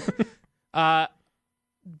existing.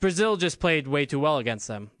 Brazil just played way too well against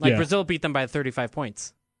them. Brazil beat them by 35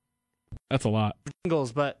 points. That's a lot.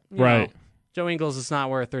 Ingles, but right. know, Joe Ingles is not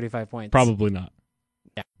worth 35 points. Probably not.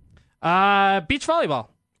 Beach volleyball.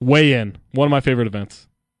 Way in. One of my favorite events.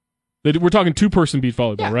 We're talking 2-person beach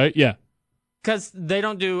volleyball, right? Yeah. Because they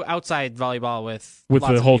don't do outside volleyball with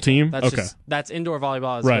the whole team? That's indoor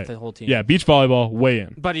volleyball with the whole team. Yeah, beach volleyball, way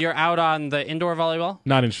in. But you're out on the indoor volleyball?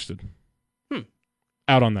 Not interested.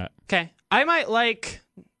 Out on that. Okay. I might like...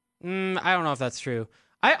 I don't know if that's true.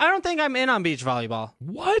 I don't think I'm in on beach volleyball.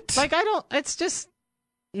 What? It's just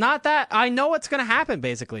not that... I know what's going to happen,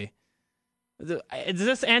 basically. Is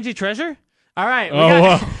this Angie Treasure? All right. We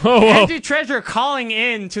got Angie Treasure calling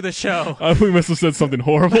in to the show. We must have said something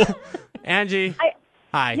horrible. Angie,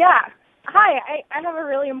 hi. Yeah. Hi. I have a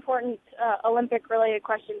really important Olympic-related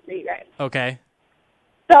question for you guys. Okay.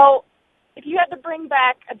 So, if you had to bring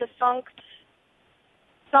back a defunct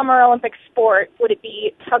Summer Olympic sport, would it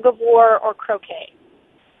be tug-of-war or croquet?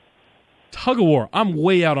 Tug-of-war. I'm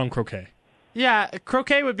way out on croquet. Yeah,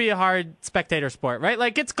 croquet would be a hard spectator sport, right?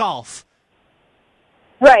 Like, it's golf.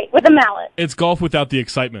 Right, with a mallet. It's golf without the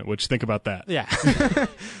excitement, which think about that. Yeah.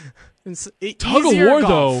 Tug-of-war,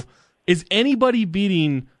 though, is anybody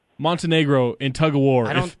beating Montenegro in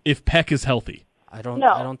tug-of-war if Peck is healthy? I don't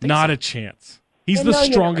think Not so. a chance. He's the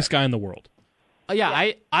strongest guy in the world.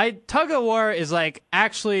 Yeah, tug-of-war is like,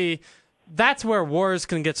 actually, that's where wars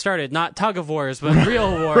can get started. Not tug-of-wars, but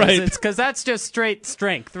real wars. Right. It's because that's just straight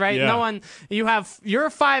strength, right? Yeah. No one, you're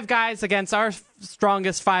 5 guys against our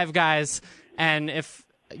strongest 5 guys, and if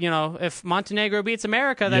Montenegro beats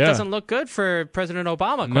America, that doesn't look good for President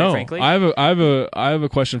Obama, quite frankly. I have a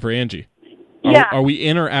question for Angie. Are we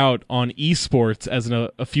in or out on esports as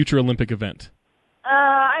a future Olympic event?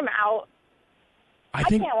 I'm out. I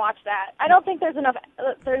can't watch that. I don't think there's enough.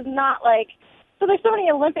 There's not like. So there's so many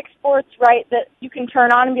Olympic sports, right, that you can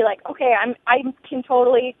turn on and be like, okay, I can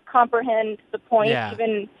totally comprehend the point,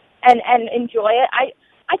 even and enjoy it.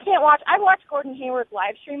 I can't watch. I've watched Gordon Hayward's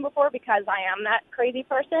live stream before because I am that crazy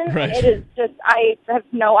person. Right. And it is just, I have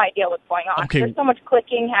no idea what's going on. Okay. There's so much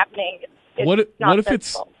clicking happening. What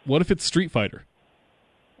if it's Street Fighter?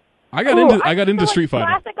 I got into Street Fighter.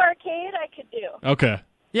 Classic arcade, I could do. Okay.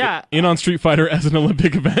 Yeah. In on Street Fighter as an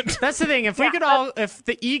Olympic event. That's the thing. If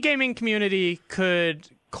the e-gaming community could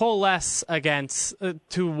coalesce against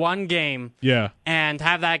to one game, and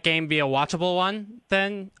have that game be a watchable one,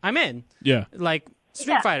 then I'm in. Yeah. Like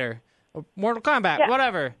Street Fighter, Mortal Kombat,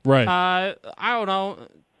 whatever. Right. I don't know.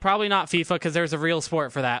 Probably not FIFA because there's a real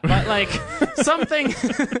sport for that. But like something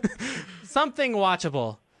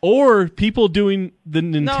watchable. Or people doing the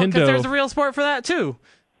Nintendo. No, because there's a real sport for that too.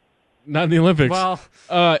 Not in the Olympics. Well,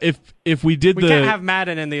 if we did we can't have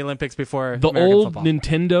Madden in the Olympics before the American old football.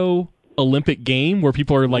 Nintendo Olympic game where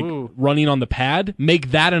people are like running on the pad, make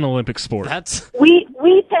that an Olympic sport. That's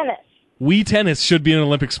Wii tennis. Wii tennis should be an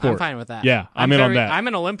Olympic sport. I'm fine with that. Yeah, I'm in on that. I'm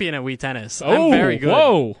an Olympian at Wii tennis. Oh, I'm very good.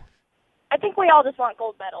 Whoa. I think we all just want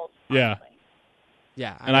gold medals. Yeah. Honestly.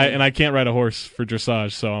 Yeah. I can't ride a horse for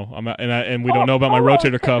dressage, so we don't know about my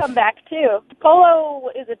rotator cuff. Come back too. Polo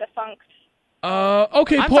is a defunct.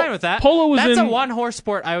 Okay. I'm fine with that. Polo was That's a one-horse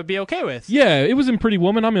sport I would be okay with. Yeah, it was in Pretty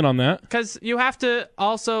Woman. I'm in on that. Because you have to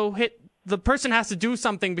also the person has to do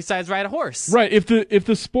something besides ride a horse. Right. If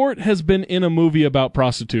the sport has been in a movie about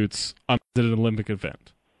prostitutes, I'm at an Olympic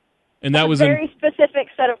event. And that was a very specific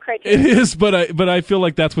set of criteria. It is, but I feel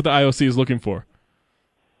like that's what the IOC is looking for.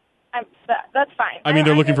 That's fine. I mean,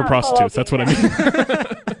 they're looking for prostitutes. That's what I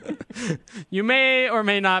mean. You may or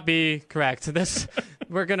may not be correct.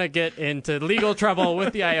 We're going to get into legal trouble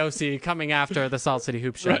with the IOC coming after the Salt City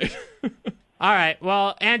Hoop Show. Right. All right.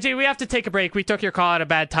 Well, Angie, we have to take a break. We took your call at a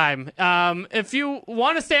bad time. If you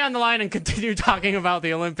want to stay on the line and continue talking about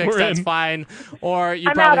the Olympics, that's fine. Or you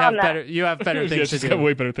probably have better things to do. Got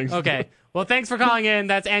way better things. Okay. Well, thanks for calling in.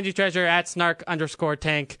 That's Angie Treasure at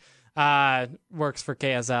snark_tank. Works for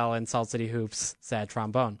KSL and Salt City Hoops. Sad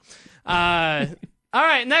trombone. All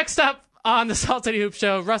right. Next up on the Salt City Hoop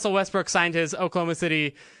Show, Russell Westbrook signed his Oklahoma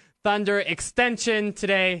City Thunder extension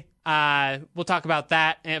today. We'll talk about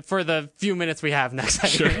that for the few minutes we have next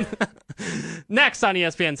segment. Sure. Next on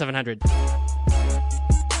ESPN 700.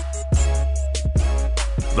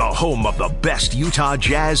 The home of the best Utah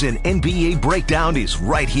Jazz and NBA breakdown is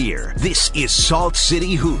right here. This is Salt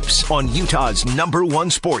City Hoops on Utah's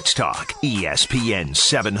 #1 sports talk, ESPN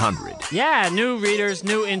 700. Yeah, new readers,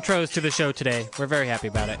 new intros to the show today. We're very happy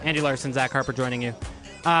about it. Andy Larsen, Zach Harper joining you.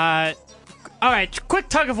 All right, quick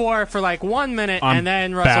tug of war for like 1 minute, and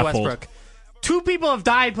then Russell Westbrook. 2 people have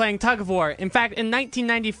died playing tug of war. In fact, in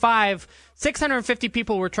 1995, 650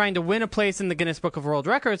 people were trying to win a place in the Guinness Book of World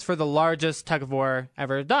Records for the largest tug of war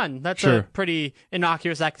ever done. That's a pretty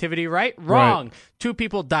innocuous activity, right? Wrong. Right. 2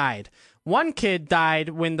 people died. 1 kid died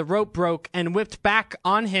when the rope broke and whipped back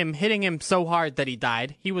on him, hitting him so hard that he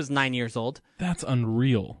died. He was 9 years old. That's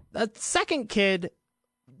unreal. The second kid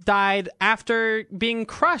died after being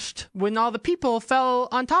crushed when all the people fell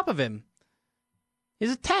on top of him.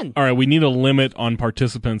 He's a 10. All right, we need a limit on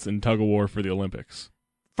participants in tug-of-war for the Olympics.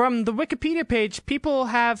 From the Wikipedia page, people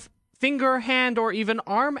have finger, hand, or even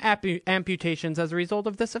arm amputations as a result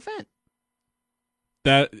of this event.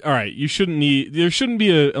 All right, there shouldn't be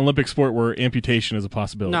an Olympic sport where amputation is a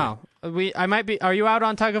possibility. No. I might be. Are you out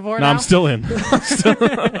on tug-of-war now? No, I'm still in.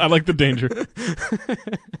 I like the danger.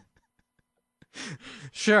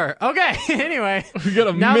 Sure. Okay. Anyway. We got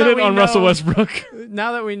a minute on Russell Westbrook.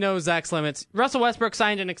 Now that we know Zach's limits, Russell Westbrook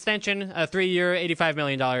signed an extension, a 3-year, $85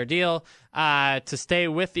 million deal to stay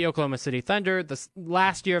with the Oklahoma City Thunder. The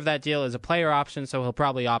last year of that deal is a player option, so he'll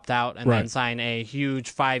probably opt out and then sign a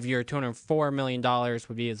huge 5-year, $204 million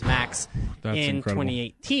would be his max in incredible.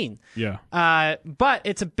 2018. Yeah. But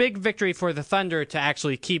it's a big victory for the Thunder to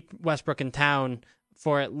actually keep Westbrook in town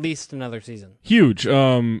for at least another season. Huge.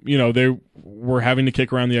 They were having to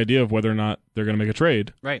kick around the idea of whether or not they're going to make a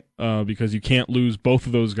trade. Right. Because you can't lose both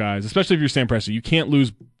of those guys, especially if you're Sam Presti. You can't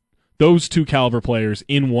lose those 2 caliber players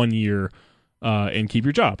in 1 year and keep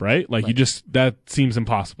your job, right? That seems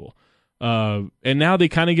impossible. And now they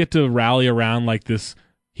kind of get to rally around like this,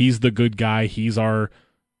 he's the good guy, he's our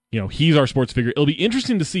sports figure. It'll be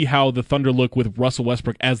interesting to see how the Thunder look with Russell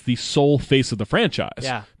Westbrook as the sole face of the franchise.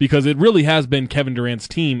 Yeah. Because it really has been Kevin Durant's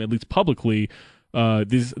team, at least publicly,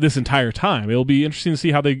 this entire time. It'll be interesting to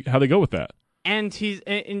see how they go with that. And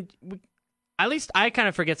at least I kind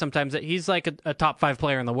of forget sometimes that he's like a top 5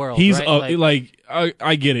 player in the world. He's right?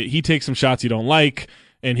 I get it. He takes some shots you don't like,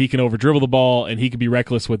 and he can over dribble the ball, and he can be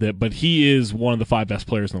reckless with it. But he is one of the 5 best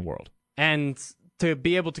players in the world. And to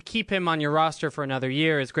be able to keep him on your roster for another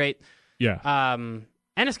year is great. Yeah.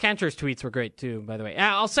 Ennis Cantor's tweets were great too, by the way.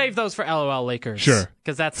 I'll save those for LOL Lakers. Sure.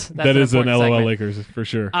 Because that is an LOL segment. Lakers for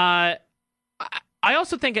sure. I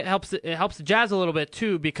also think it helps the Jazz a little bit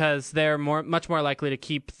too, because they're much more likely to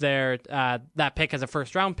keep their that pick as a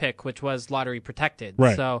first round pick, which was lottery protected.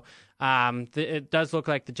 Right. So it does look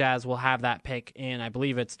like the Jazz will have that pick in, I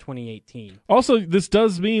believe it's 2018. Also, this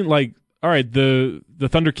does mean all right, the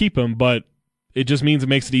Thunder keep him, but it just means it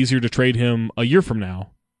makes it easier to trade him a year from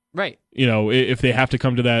now. Right. If they have to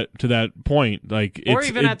come to that point, or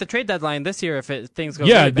even at the trade dedeadline this year, if things go.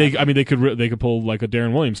 Yeah, really they could pull like a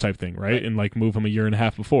Darren Williams type thing, right? And move him a year and a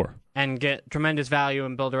half before, and get tremendous value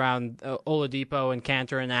and build around Oladipo and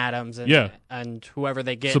Cantor and Adams and whoever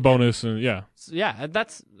they get. Sabonis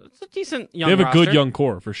that's a decent young. They have roster. a good young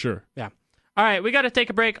core for sure. Yeah. All right, we got to take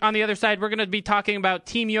a break. On the other side, we're going to be talking about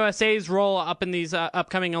Team USA's role up in these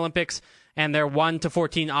upcoming Olympics. and their 1 to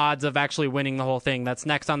 14 odds of actually winning the whole thing. That's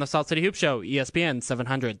next on the Salt City Hoop Show, ESPN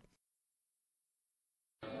 700.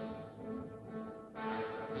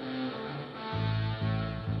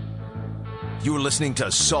 You're listening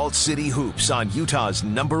to Salt City Hoops on Utah's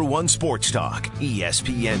 #1 sports talk,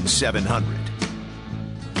 ESPN 700.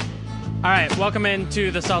 All right, welcome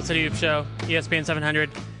into the Salt City Hoop Show, ESPN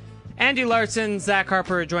 700. Andy Larsen, Zach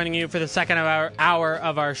Harper joining you for the second hour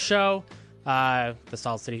of our show, the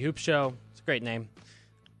Salt City Hoop Show. It's a great name.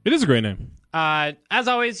 It is a great name. As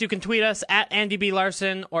always, you can tweet us at Andy B.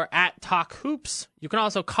 Larsen or at Talk Hoops. You can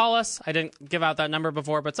also call us. I didn't give out that number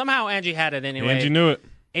before, but somehow Angie had it anyway. Angie knew it.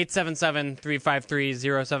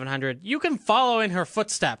 877-353-0700. You can follow in her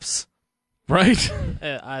footsteps. Right?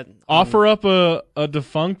 Offer up a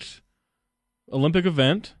defunct Olympic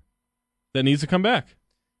event that needs to come back.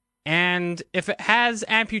 And if it has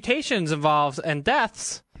amputations involved and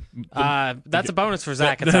deaths, that's a bonus for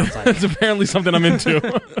Zach, it sounds like. That's apparently something I'm into.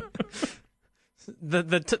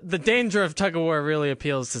 The danger of tug-of-war really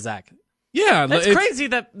appeals to Zach. Yeah, it's crazy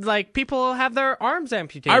that people have their arms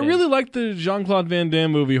amputated. I really like the Jean-Claude Van Damme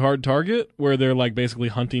movie Hard Target, where they're basically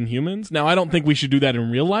hunting humans. Now, I don't think we should do that in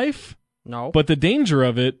real life. No. But the danger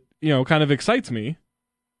of it, kind of excites me.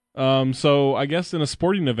 So I guess in a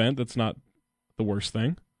sporting event, that's not the worst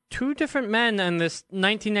thing. 2 different men in this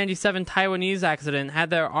 1997 Taiwanese accident had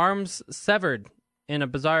their arms severed in a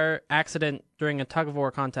bizarre accident during a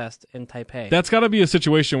tug-of-war contest in Taipei. That's got to be a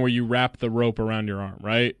situation where you wrap the rope around your arm,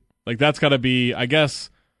 right? That's got to be, I guess,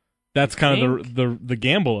 that's kind of the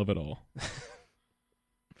gamble of it all.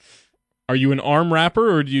 Are you an arm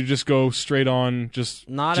wrapper, or do you just go straight on just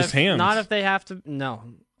hands? Not if they have to. No.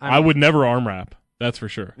 I would never arm wrap. That's for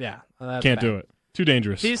sure. Yeah. Can't do it. Too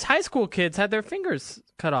dangerous. These high school kids had their fingers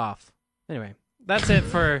cut off. Anyway, that's it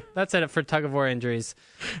for tug-of-war injuries.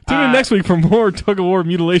 Tune in next week for more tug-of-war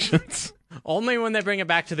mutilations. Only when they bring it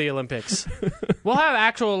back to the Olympics. We'll have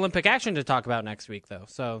actual Olympic action to talk about next week, though.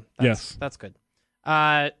 So that's good.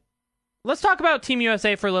 Let's talk about Team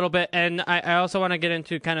USA for a little bit, and I also want to get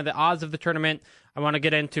into kind of the odds of the tournament. I want to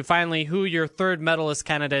get into finally who your third medalist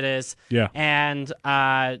candidate is, and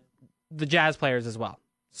the Jazz players as well.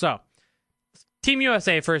 So, Team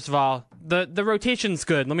USA, first of all, the rotation's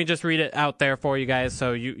good. Let me just read it out there for you guys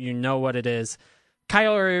so you know what it is.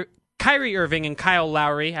 Kyrie Irving and Kyle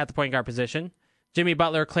Lowry at the point guard position. Jimmy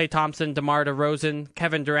Butler, Klay Thompson, DeMar DeRozan,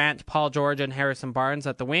 Kevin Durant, Paul George, and Harrison Barnes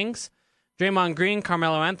at the wings. Draymond Green,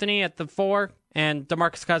 Carmelo Anthony at the 4, and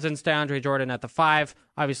DeMarcus Cousins, DeAndre Jordan at the 5.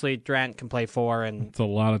 Obviously, Durant can play 4, and it's a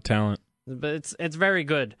lot of talent, but it's very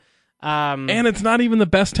good. And it's not even the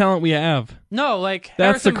best talent we have. No, that's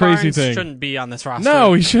Harrison the crazy Barnes thing. Shouldn't be on this roster.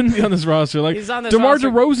 No, he shouldn't be on this roster. He's on this DeMar roster.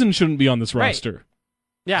 DeRozan shouldn't be on this roster. Right.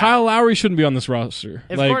 Yeah. Kyle Lowry shouldn't be on this roster.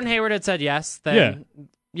 If Gordon Hayward had said yes, then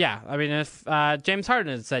yeah. I mean, if James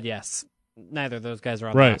Harden had said yes, neither of those guys are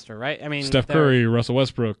on the roster, right? I mean, Steph Curry, Russell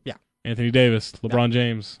Westbrook, Anthony Davis, LeBron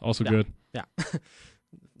James, also good. Yeah.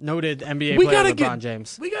 Noted NBA player LeBron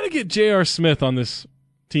James. We got to get J.R. Smith on this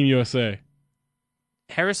Team USA.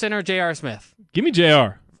 Harrison or J.R. Smith? Give me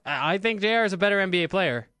J.R. I think J.R. is a better NBA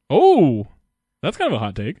player. Oh, that's kind of a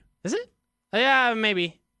hot take. Is it? Yeah,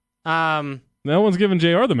 maybe. No one's giving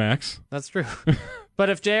J.R. the max. That's true. But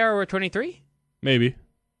if J.R. were 23? Maybe.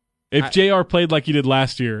 If J.R. played like he did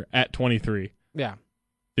last year at 23, then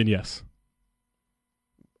yes.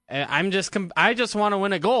 I just want to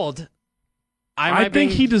win a gold. I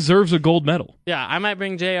think he deserves a gold medal. Yeah, I might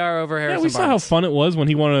bring JR over Harrison Barnes. We saw how fun it was when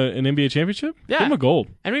he won an NBA championship. Yeah. Give him a gold.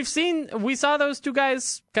 And we saw those two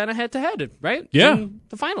guys kind of head to head, right? Yeah. In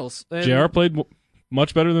the finals. And JR played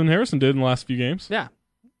much better than Harrison did in the last few games. Yeah.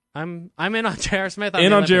 I'm in on J.R. Smith.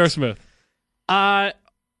 In on J.R. Smith.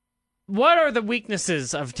 What are the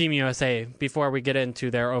weaknesses of Team USA before we get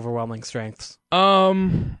into their overwhelming strengths?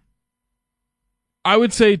 I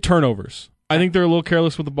would say turnovers. I think they're a little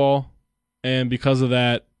careless with the ball, and because of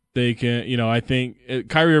that, they can. I think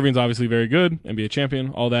Kyrie Irving's obviously very good, NBA champion,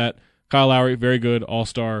 all that. Kyle Lowry, very good,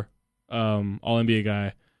 all-star, all-NBA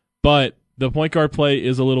guy, but the point guard play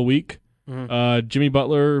is a little weak. Mm-hmm. Jimmy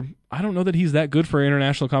Butler, I don't know that he's that good for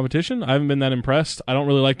international competition. I haven't been that impressed. I don't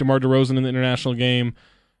really like DeMar DeRozan in the international game.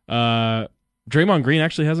 Draymond Green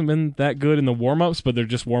actually hasn't been that good in the warm-ups, but they're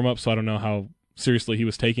just warm-ups, so I don't know how seriously he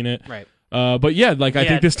was taking it. Right. But yeah, I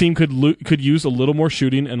think this team could use a little more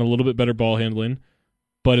shooting and a little bit better ball handling,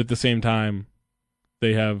 but at the same time,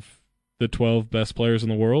 they have the 12 best players in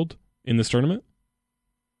the world in this tournament.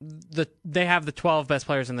 They have the 12 best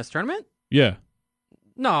players in this tournament? Yeah.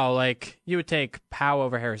 No, you would take Powell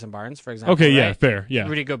over Harrison Barnes, for example. Okay, right? yeah, fair, yeah.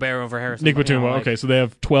 Rudy Gobert over Harrison Nick Barnes. Batum, okay, so they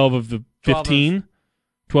have 12 of the 15.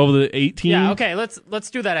 12 of the 18. Yeah, okay, let's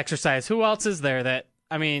do that exercise. Who else is there that,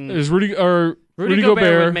 I mean... There's Rudy Gobert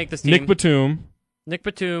would make this team. Nick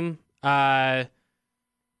Batum.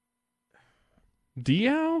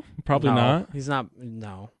 Diao? Probably not. He's not.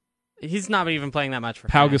 No. He's not even playing that much for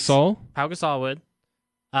Pau France. Gasol? Pau Gasol would.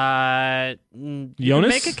 Jonas?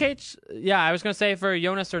 Make a case. Yeah, I was going to say for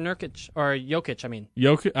Jonas or Nurkic. Or Jokic, I mean.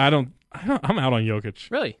 Jokic? I'm out on Jokic.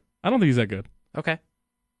 Really? I don't think he's that good. Okay.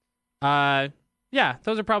 Yeah,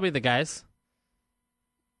 those are probably the guys.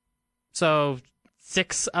 So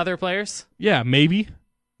 6 other players? Yeah, maybe.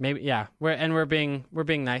 Maybe, yeah. We're being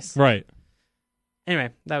nice. Right. Anyway,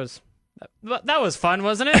 that was fun,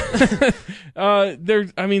 wasn't it?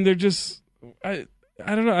 They're just I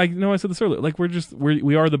don't know. I know I said this earlier. Like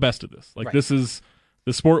we are the best at this. Like right. This is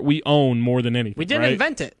the sport we own more than anything. We didn't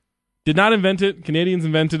invent it. Did not invent it. Canadians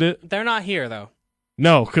invented it. They're not here though.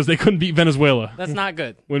 No, because they couldn't beat Venezuela. That's not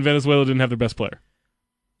good. When Venezuela didn't have their best player.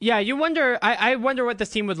 Yeah, you wonder. I wonder what this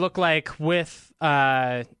team would look like with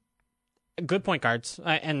good point guards,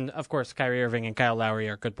 and of course Kyrie Irving and Kyle Lowry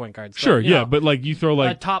are good point guards. Sure, yeah, but like you throw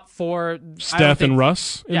like top 4, Steph and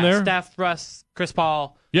Russ in there. Steph, Russ, Chris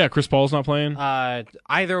Paul. Yeah, Chris Paul's not playing.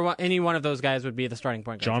 Any one of those guys would be the starting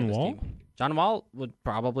point guard. John for this Wall. Team. John Wall would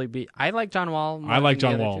probably be. I like John Wall. I like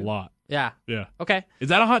John Wall a lot. Yeah. Yeah. Okay. Is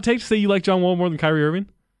that a hot take to say you like John Wall more than Kyrie Irving?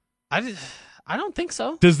 I don't think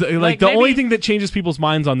so. Does the only thing that changes people's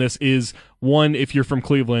minds on this is one, if you're from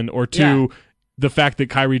Cleveland, or two, the fact that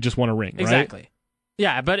Kyrie just won a ring. Exactly. Right?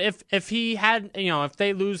 Yeah, but if he had, if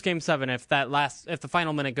they lose Game 7, if the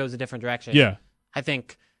final minute goes a different direction, yeah, I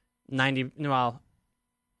think 75%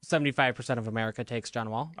 of America takes John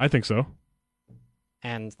Wall. I think so.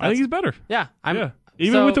 And I think he's better. Yeah,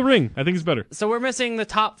 even with the ring, I think he's better. So we're missing the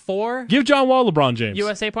top 4. Give John Wall LeBron James.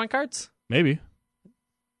 USA point guards? Maybe.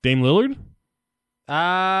 Dame Lillard?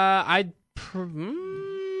 Right?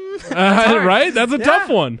 That's a tough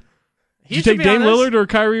one. Did you take Dame Lillard or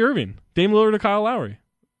Kyrie Irving? Dame Lillard or Kyle Lowry?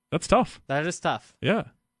 That's tough. That is tough. Yeah.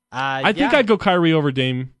 I think I'd go Kyrie over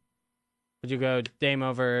Dame. Would you go Dame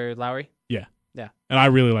over Lowry? Yeah. Yeah. And I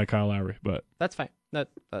really like Kyle Lowry, but that's fine.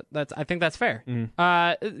 That's I think that's fair.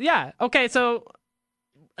 Mm-hmm. Yeah. Okay. So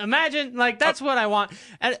imagine that's what I want,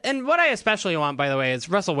 and what I especially want, by the way, is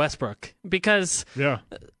Russell Westbrook, because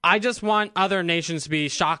I just want other nations to be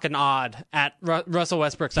shocked and awed at Russell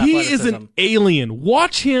Westbrook's athleticism. He is an alien.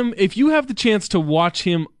 Watch him if you have the chance to watch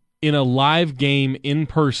him in a live game in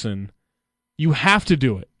person. You have to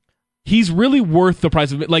do it. He's really worth the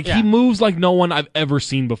price of it. He moves like no one I've ever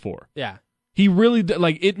seen before. Yeah. He really,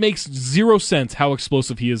 it makes zero sense how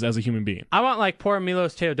explosive he is as a human being. I want, poor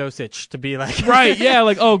Milos Teodosic to be like... Right, yeah,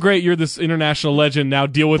 oh, great, you're this international legend, now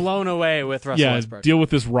deal with... Blown away with Russell Westbrook. Deal with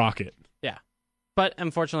this rocket. Yeah. But,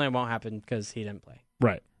 unfortunately, it won't happen because he didn't play.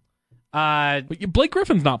 Right. But Blake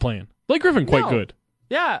Griffin's not playing. Blake Griffin, quite good.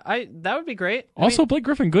 Yeah, that would be great. Also, Blake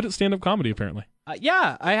Griffin, good at stand-up comedy, apparently.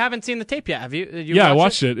 Yeah, I haven't seen the tape yet. Have you? I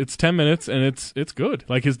watched it. It's 10 minutes, and it's good.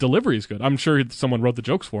 His delivery is good. I'm sure someone wrote the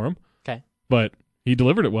jokes for him. Okay. But he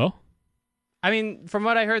delivered it well. I mean, from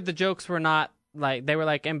what I heard, the jokes were not they were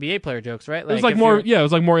like NBA player jokes, right? It was more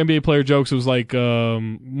NBA player jokes. It was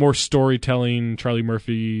more storytelling, Charlie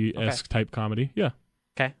Murphy-esque type comedy. Yeah.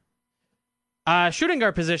 Okay. Shooting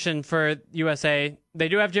guard position for USA. They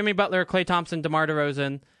do have Jimmy Butler, Klay Thompson, DeMar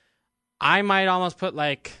DeRozan. I might almost put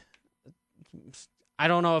I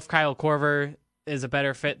don't know if Kyle Korver is a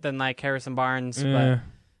better fit than Harrison Barnes, but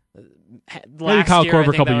maybe Kyle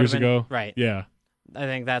Korver a couple years ago. Right. Yeah. I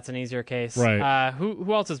think that's an easier case. Right.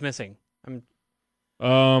 Who else is missing?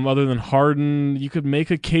 Other than Harden, you could make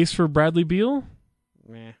a case for Bradley Beal.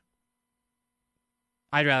 Meh.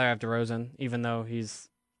 I'd rather have DeRozan, even though he's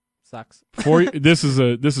sucks. This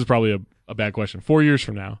is probably a bad question. 4 years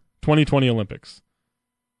from now, 2020 Olympics.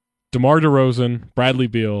 DeMar DeRozan, Bradley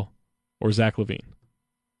Beal, or Zach LaVine?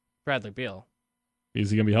 Bradley Beal. Is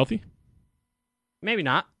he gonna be healthy? Maybe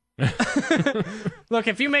not. Look,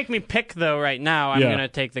 if you make me pick, though, right now, I'm going to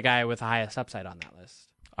take the guy with the highest upside on that list.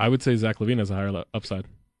 I would say Zach LaVine has a higher upside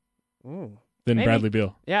than Bradley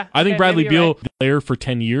Beal. Yeah. I think Bradley Beal is a player for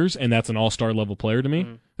 10 years, and that's an all-star level player to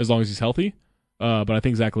me, as long as he's healthy. But I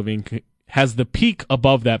think Zach LaVine has the peak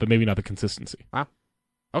above that, but maybe not the consistency. Wow.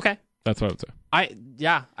 Okay. That's what I would say.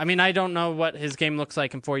 I don't know what his game looks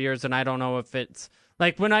like in 4 years, and I don't know if it's...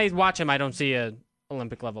 when I watch him, I don't see a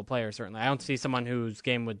Olympic level player, certainly. I don't see someone whose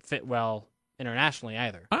game would fit well internationally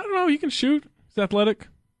either. I don't know. He can shoot. He's athletic.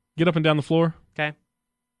 Get up and down the floor. Okay.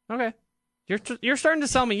 You're starting to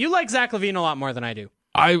sell me. You like Zach LaVine a lot more than I do.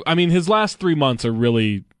 I mean, his last 3 months are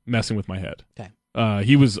really messing with my head. Okay.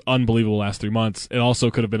 He was unbelievable last 3 months. It also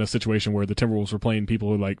could have been a situation where the Timberwolves were playing people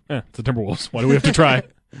who it's the Timberwolves. Why do we have to try?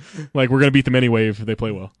 Like, we're going to beat them anyway if they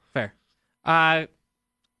play well. Fair.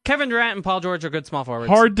 Kevin Durant and Paul George are good small forwards.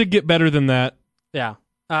 Hard to get better than that. Yeah.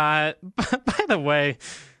 By the way,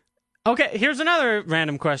 okay, here's another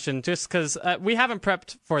random question, just because we haven't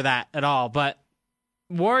prepped for that at all, but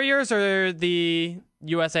Warriors are the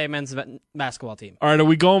USA men's basketball team. All right, are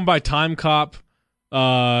we going by time cop,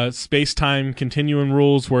 space-time continuum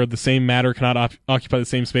rules where the same matter cannot occupy the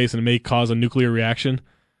same space and it may cause a nuclear reaction?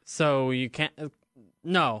 So you can't...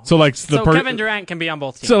 No. So like Kevin Durant can be on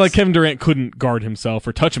both teams. So like Kevin Durant couldn't guard himself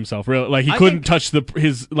or touch himself. Really, like he couldn't touch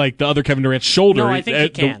the other Kevin Durant's shoulder. No, I think he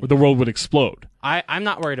can. The world would explode. I'm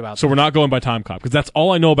not worried about that. So we're not going by Time Cop because that's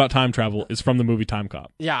all I know about time travel is from the movie Time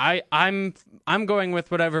Cop. Yeah, I'm going with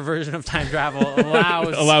whatever version of time travel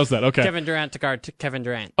allows that. Okay. Kevin Durant to guard Kevin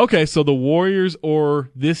Durant. Okay, so the Warriors or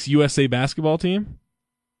this USA basketball team?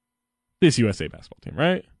 This USA basketball team,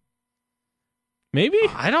 right? Maybe?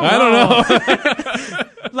 I don't know.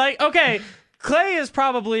 Like, okay, Clay is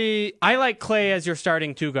probably... I like Clay as your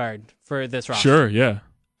starting two guard for this roster. Sure,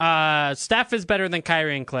 yeah. Steph is better than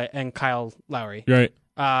Kyrie and Kyle Lowry. Right.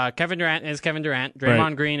 Kevin Durant is Kevin Durant.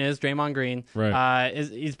 Draymond Green is Draymond Green. Right.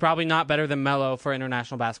 He's probably not better than Melo for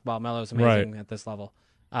international basketball. Melo's amazing at this level.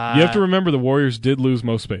 You have to remember the Warriors did lose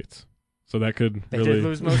Mo Spates. So that could They did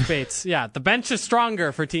lose Mo Spates. Yeah, the bench is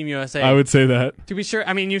stronger for Team USA. I would say that. To be sure.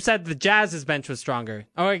 I mean, you said the Jazz's bench was stronger.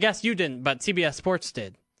 Oh, I guess you didn't, but CBS Sports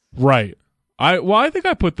did. Right. I think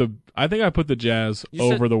I put the Jazz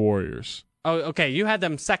over the Warriors. Oh, okay. You had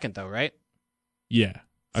them second though, right? Yeah.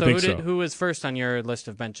 So I think who was first on your list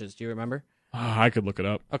of benches? Do you remember? I could look it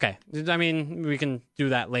up. Okay. I mean, we can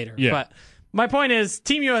do that later. Yeah. But my point is,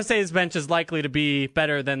 Team USA's bench is likely to be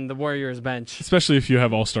better than the Warriors' bench. Especially if you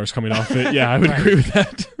have all-stars coming off it. Yeah, I would agree with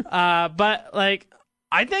that. But, like,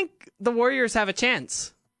 I think the Warriors have a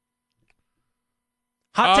chance.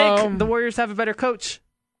 Hot take, the Warriors have a better coach.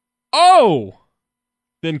 Oh!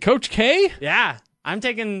 Then Coach K? Yeah. I'm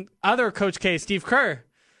taking other Coach K, Steve Kerr.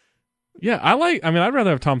 Yeah, I'd rather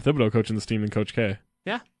have Tom Thibodeau coaching this team than Coach K.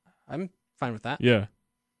 Yeah, I'm fine with that. Yeah.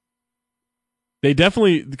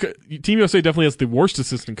 Team USA definitely has the worst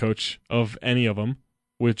assistant coach of any of them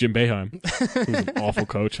with Jim Boeheim, who's an awful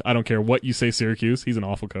coach. I don't care what you say, Syracuse. He's an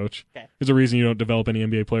awful coach. Okay. There's a reason you don't develop any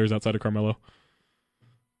NBA players outside of Carmelo.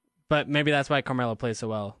 But maybe that's why Carmelo plays so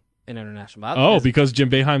well in international. Because Jim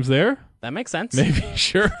Boeheim's there? That makes sense. Maybe,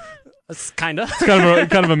 sure. It's kind of. It's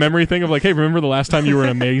kind of a memory thing of like, hey, remember the last time you were an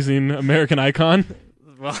amazing American icon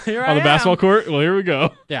on the basketball court? Well, here we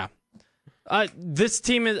go. Yeah. This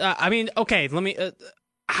team is, okay,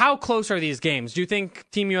 how close are these games? Do you think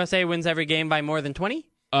Team USA wins every game by more than 20?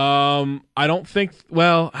 I don't think,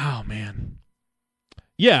 oh man.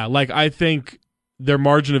 Yeah, I think their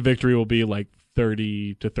margin of victory will be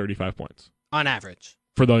 30 to 35 points. On average.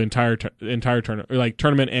 For the entire tournament,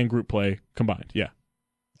 tournament and group play combined, yeah.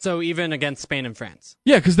 So even against Spain and France?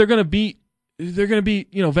 Yeah, because they're going to beat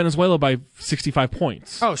Venezuela by 65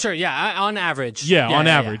 points. Oh, sure, yeah, on average. Yeah, on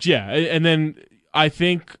average, yeah. And then I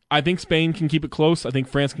think Spain can keep it close. I think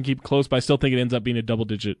France can keep it close, but I still think it ends up being a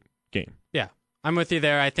double-digit game. Yeah, I'm with you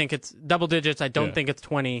there. I think it's double digits. I don't think it's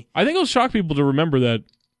 20. I think it'll shock people to remember that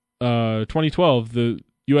 2012, the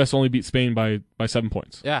U.S. only beat Spain by 7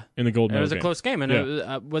 points. Yeah, in the gold medal. It was a close game,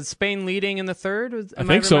 and was Spain leading in the third? I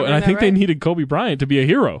think so, and I think they needed Kobe Bryant to be a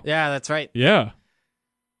hero. Yeah, that's right. Yeah.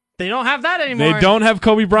 They don't have that anymore. They don't have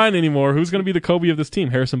Kobe Bryant anymore. Who's going to be the Kobe of this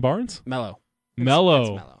team? Harrison Barnes? Melo.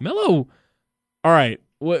 Melo. All right.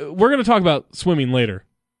 We're going to talk about swimming later,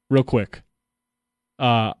 real quick.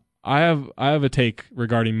 I have a take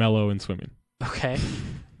regarding Melo and swimming. Okay.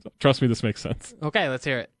 Trust me, this makes sense. Okay, let's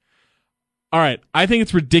hear it. All right. I think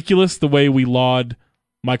it's ridiculous the way we laud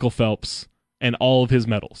Michael Phelps and all of his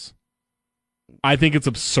medals. I think it's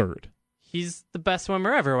absurd. He's the best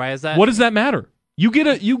swimmer ever. Why is that? What does that matter? You get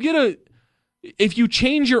a if you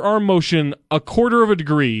change your arm motion a quarter of a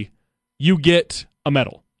degree, you get a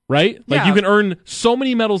medal, right? You can earn so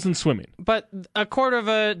many medals in swimming. But a quarter of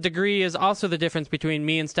a degree is also the difference between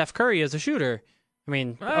me and Steph Curry as a shooter. I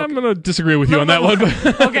mean, I'm going to disagree with you on that one.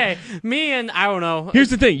 But okay, me and I don't know. Here's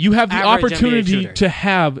the thing. You have the opportunity to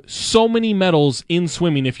have so many medals in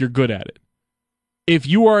swimming if you're good at it. If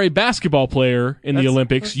you are a basketball player in the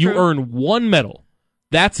Olympics, you earn one medal.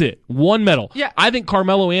 That's it. One medal. Yeah. I think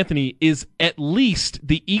Carmelo Anthony is at least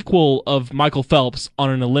the equal of Michael Phelps on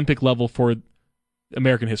an Olympic level for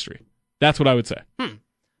American history. That's what I would say.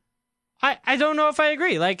 I don't know if I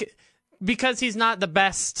agree. Because he's not the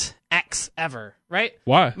best X ever, right?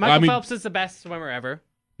 Why? Michael Phelps is the best swimmer ever.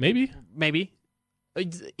 Maybe.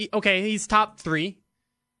 Okay, he's top 3.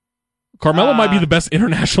 Carmelo might be the best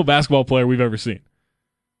international basketball player we've ever seen.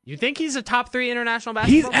 You think he's a top 3 international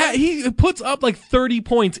basketball player? He puts up like 30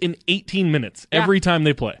 points in 18 minutes every time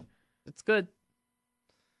they play. It's good.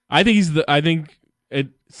 I think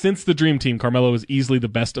since the Dream Team, Carmelo is easily the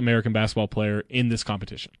best American basketball player in this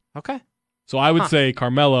competition. Okay. So I would say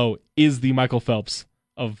Carmelo is the Michael Phelps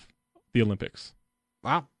of the Olympics.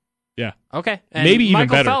 Wow. Yeah. Okay. And maybe even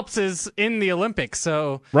Michael better. Phelps is in the Olympics,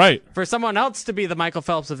 so right. For someone else to be the Michael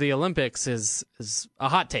Phelps of the Olympics is a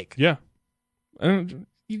hot take. Yeah.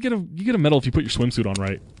 You get a medal if you put your swimsuit on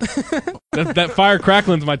right. that fire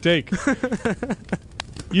crackling's my take.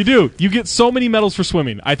 You do. You get so many medals for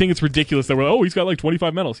swimming. I think it's ridiculous that he's got like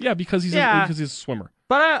 25 medals. Yeah, because he's a swimmer.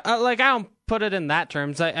 But I don't put it in that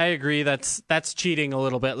terms. I agree that's cheating a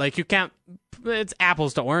little bit. Like you can't. It's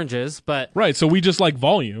apples to oranges, but right. So we just like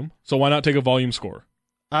volume. So why not take a volume score?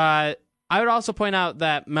 I would also point out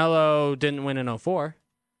that Melo didn't win in 2004.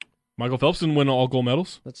 Michael Phelps didn't win all gold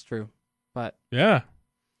medals. That's true, but yeah.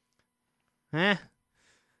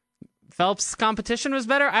 Phelps' competition was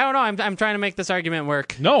better. I don't know. I'm trying to make this argument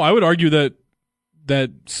work. No, I would argue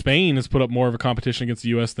that Spain has put up more of a competition against the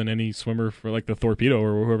U.S. than any swimmer for like the Torpedo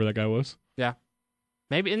or whoever that guy was. Yeah,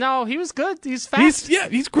 maybe. No, he was good. He's fast.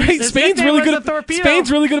 He's great. His Spain's really good. Torpedo.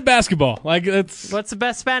 Spain's really good at basketball. Like that's. What's the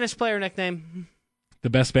best Spanish player nickname? The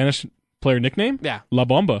best Spanish player nickname? Yeah, La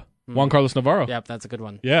Bomba. Juan Carlos Navarro. Yep, that's a good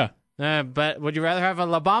one. Yeah. But would you rather have a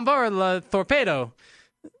La Bomba or La Torpedo?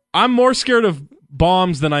 I'm more scared of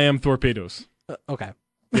bombs than I am torpedoes. Okay.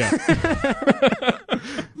 Yeah.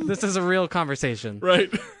 This is a real conversation.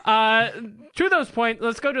 Right. To those points,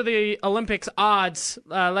 let's go to the Olympics odds.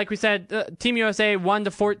 Like we said, Team USA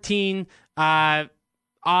 1-14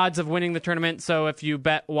 odds of winning the tournament. So if you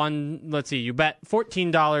bet you bet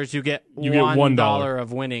 $14, you get $1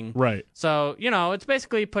 of winning. Right. So, it's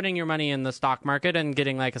basically putting your money in the stock market and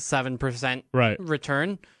getting like a 7%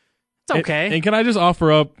 return. It's okay. And can I just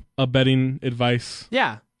offer up a betting advice?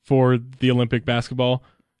 Yeah. For the Olympic basketball,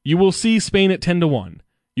 you will see Spain at 10-1.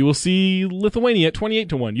 You will see Lithuania at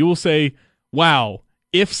 28-1. You will say, wow,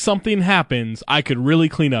 if something happens, I could really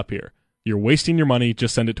clean up here. You're wasting your money.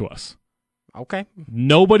 Just send it to us. Okay.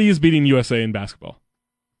 Nobody is beating USA in basketball.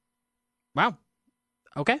 Wow.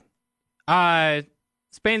 Okay.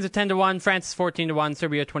 Spain's at 10-1. France is 14-1.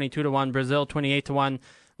 Serbia 22-1. Brazil 28-1.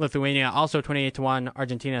 Lithuania also 28-1,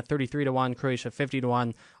 Argentina 33-1, Croatia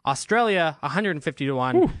 50-1, Australia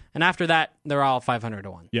 150-1, Whew. And after that they're all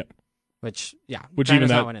 500-1. Yep. Which even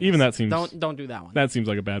that seems don't do that one. That seems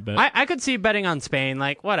like a bad bet. I could see betting on Spain,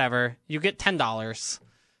 like whatever. You get $10.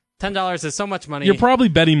 $10 is so much money. You're probably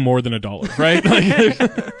betting more than $1, right?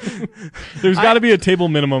 There's got to be a table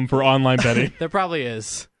minimum for online betting. There probably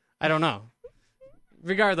is. I don't know.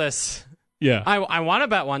 Regardless, yeah, I want to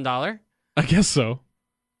bet $1. I guess so.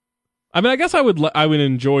 I mean, I guess I would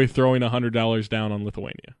enjoy throwing $100 down on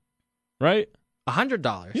Lithuania, right?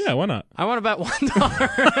 $100? Yeah, why not? I want to bet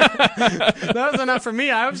 $1. That was enough for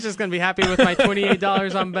me. I was just going to be happy with my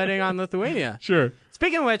 $28 on betting on Lithuania. Sure.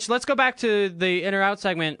 Speaking of which, let's go back to the in-or-out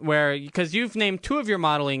segment because you've named two of your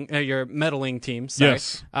medaling teams. Sorry.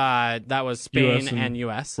 Yes. That was Spain and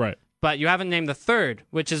U.S. Right. But you haven't named the third,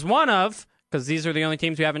 which is one of, because these are the only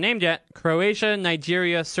teams we haven't named yet, Croatia,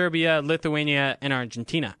 Nigeria, Serbia, Lithuania, and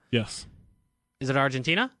Argentina. Yes. Is it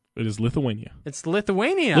Argentina? It is Lithuania. It's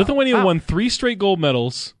Lithuania. Lithuania won 3 straight gold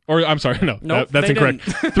medals. Or, I'm sorry, no. Nope, that's incorrect.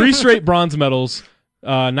 3 straight bronze medals,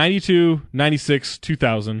 92, 96,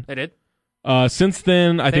 2000. They did. Since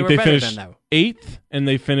then, I think they finished then, 8th, and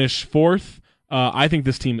they finished 4th. I think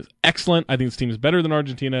this team is excellent. I think this team is better than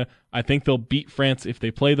Argentina. I think they'll beat France if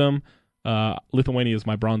they play them. Lithuania is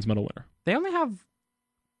my bronze medal winner. They only have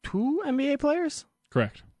 2 NBA players?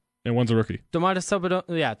 Correct. And one's a rookie. Domantas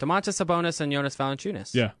Sabonis and Jonas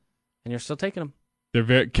Valanciunas. Yeah. And you're still taking them.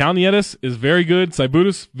 They're Kalnietis is very good.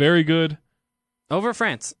 Saibutis, very good. Over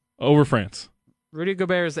France. Rudy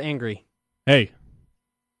Gobert is angry. Hey.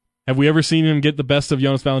 Have we ever seen him get the best of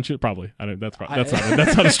Jonas Valanciunas? Probably. That's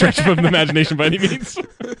not a stretch of the imagination by any means.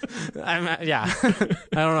 Yeah. I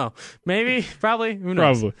don't know. Maybe. Probably. Who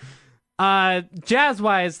knows? Probably.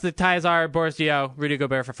 Jazz-wise, the ties are Boris Diaw, Rudy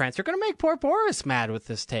Gobert for France. You're going to make poor Boris mad with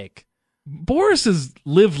this take. Boris has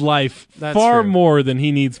lived life far more than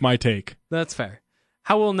he needs my take. That's fair.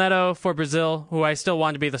 Raul Neto for Brazil, who I still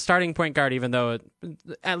want to be the starting point guard, even though,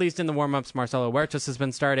 at least in the warm-ups, Marcelo Huertas has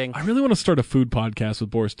been starting. I really want to start a food podcast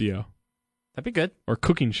with Boris Diaw. That'd be good. Or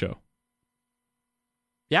cooking show.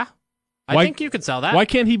 Yeah. I think you could sell that. Why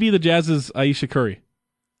can't he be the Jazz's Aisha Curry?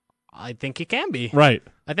 I think he can be. Right.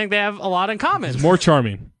 I think they have a lot in common. He's more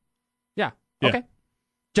charming. Yeah. Okay.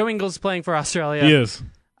 Joe Ingles playing for Australia. He is.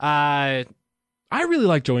 I really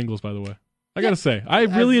like Joe Ingles, by the way. I got to say, I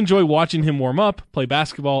really enjoy watching him warm up, play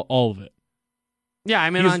basketball, all of it. Yeah,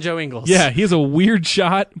 I'm in on Joe Ingles. Yeah, he has a weird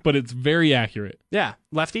shot, but it's very accurate. Yeah,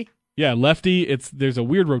 lefty? Yeah, lefty. There's a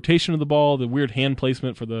weird rotation of the ball, the weird hand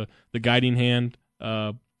placement for the guiding hand,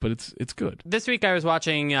 but it's good. This week I was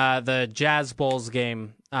watching the Jazz Bulls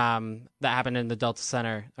game that happened in the Delta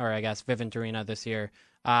Center, or I guess Vivint Arena this year.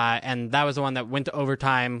 And that was the one that went to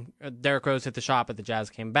overtime. Derrick Rose hit the shot, but the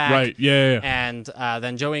Jazz came back. Right, yeah. And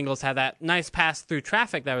then Joe Ingles had that nice pass through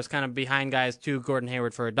traffic that was kind of behind guys to Gordon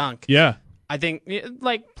Hayward for a dunk. Yeah. I think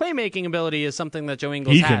like playmaking ability is something that Joe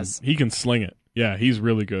Ingles has. He can sling it. Yeah, he's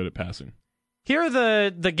really good at passing. Here are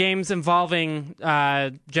the games involving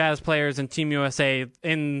Jazz players and Team USA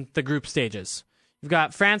in the group stages. You've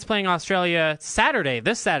got France playing Australia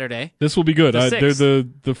this Saturday. This will be good. The they're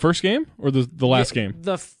the first game or the last game?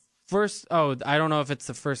 The first. Oh, I don't know if it's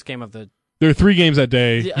the first game of the. There are 3 games that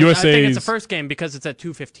day. I think it's the first game because it's at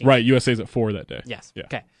 2:15. Right, USA's at 4 that day. Yes. Yeah.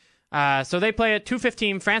 Okay. So they play at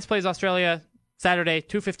 2:15. France plays Australia Saturday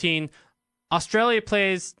 2:15. Australia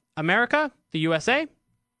plays America, the USA,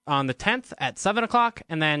 on the 10th at 7 o'clock,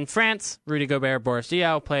 and then France, Rudy Gobert, Boris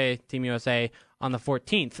Diaw play Team USA on the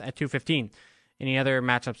 14th at 2:15. Any other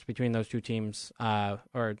matchups between those 2 teams,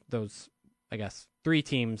 or those, I guess, 3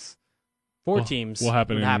 teams, 4 teams will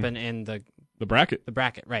happen in the bracket. The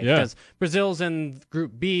bracket, right? Yeah. Because Brazil's in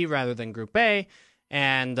Group B rather than Group A,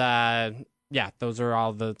 and those are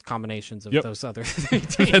all the combinations of those other 3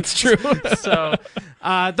 teams. That's true. So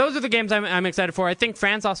those are the games I'm excited for. I think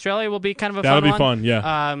France Australia will be kind of a That'll fun be fun,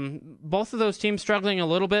 yeah. Both of those teams struggling a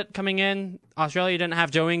little bit coming in. Australia didn't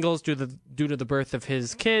have Joe Ingles due to the birth of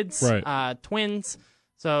his kids, right. Twins.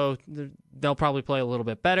 So they'll probably play a little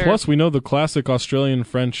bit better. Plus, we know the classic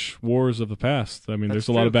Australian-French wars of the past. I mean, there's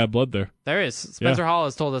a lot of bad blood there. There is. Spencer Hall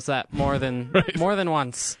has told us that more than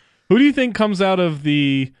once. Who do you think comes out of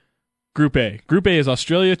the Group A? Group A is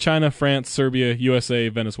Australia, China, France, Serbia, USA,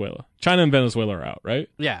 Venezuela. China and Venezuela are out, right?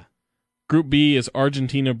 Yeah. Group B is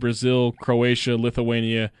Argentina, Brazil, Croatia,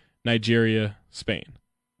 Lithuania, Nigeria, Spain.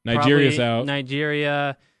 Nigeria's out.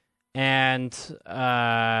 Nigeria and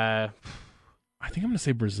I think I'm going to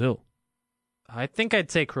say Brazil. I think I'd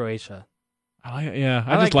say Croatia.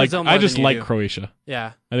 I just like Croatia.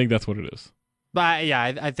 Yeah. I think that's what it is. But yeah,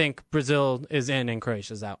 I think Brazil is in and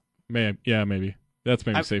Croatia's out. Maybe. That's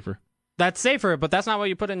maybe safer. That's safer, but that's not what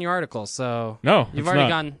you put in your article. So no, you've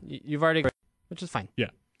already, which is fine. Yeah.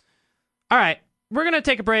 All right, we're gonna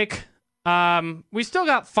take a break. We still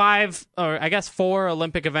got 4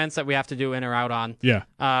 Olympic events that we have to do in or out on. Yeah.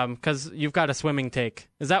 Because you've got a swimming take.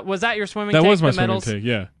 Was that your swimming take? That was my swimming take,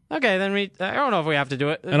 yeah. Okay, then I don't know if we have to do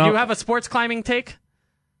it. Do you have a sports climbing take?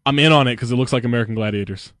 I'm in on it because it looks like American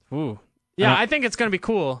Gladiators. Ooh. Yeah, I think it's going to be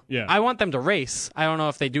cool. Yeah. I want them to race. I don't know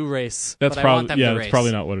if they do race. That's I want them to race. That's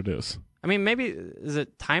probably not what it is. I mean, maybe, is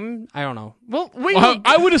it time? I don't know. Well,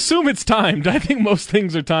 I would assume it's timed. I think most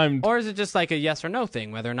things are timed. Or is it just like a yes or no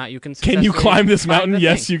thing, whether or not you can Can you climb this mountain?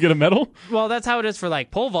 Yes, you get a medal? Well, that's how it is for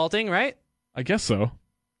like pole vaulting, right? I guess so.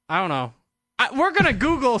 I don't know. We're going to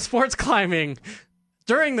Google sports climbing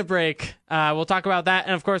during the break. We'll talk about that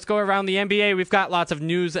and, of course, go around the NBA. We've got lots of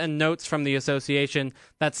news and notes from the association.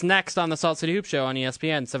 That's next on the Salt City Hoop Show on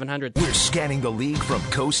ESPN700. We're scanning the league from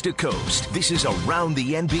coast to coast. This is Around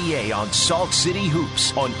the NBA on Salt City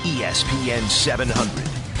Hoops on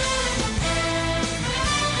ESPN700.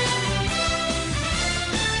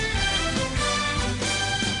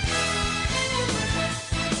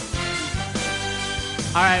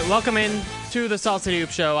 All right, welcome in to the Salt City Hoop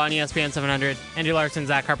Show on ESPN 700. Andy Larsen,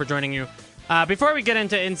 Zach Harper joining you. Before we get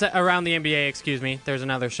into Around the NBA, excuse me, there's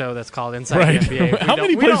another show that's called Inside the NBA. How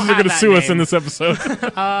many places are going to sue us in this episode?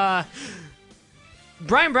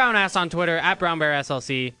 Brian Brown asked on Twitter,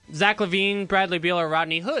 @BrownBearSLC, Zach LaVine, Bradley Beal, or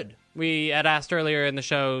Rodney Hood? We had asked earlier in the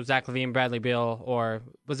show, Zach LaVine, Bradley Beal, or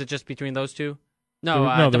was it just between those two?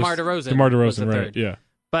 No, DeMar DeRozan. DeMar DeRozan, right, yeah.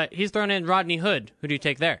 But he's thrown in Rodney Hood. Who do you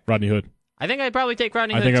take there? Rodney Hood. I think I'd probably take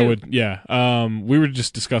Rodney Hood, I would, yeah. We were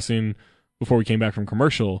just discussing, before we came back from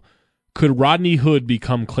commercial, could Rodney Hood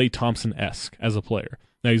become Klay Thompson-esque as a player?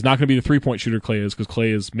 Now, he's not going to be the three-point shooter Klay is, because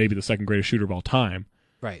Klay is maybe the second greatest shooter of all time.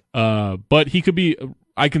 Right. But he could be,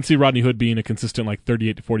 I can see Rodney Hood being a consistent,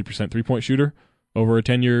 38 to 40% three-point shooter over a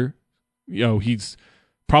 10-year. He's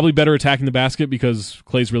probably better attacking the basket because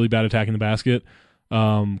Klay's really bad attacking the basket.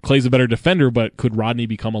 Klay's a better defender, but could Rodney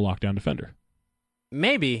become a lockdown defender?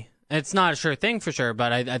 Maybe. It's not a sure thing for sure,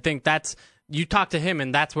 but I think that's, you talk to him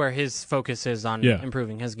and that's where his focus is on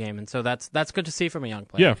improving his game. And so that's good to see from a young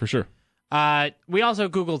player. Yeah, for sure. We also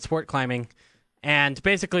Googled sport climbing, and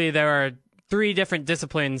basically there are 3 different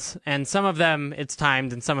disciplines, and some of them it's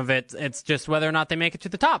timed, and some of it's just whether or not they make it to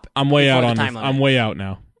the top. I'm way out on this. I'm way out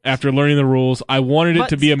now. After learning the rules, I wanted it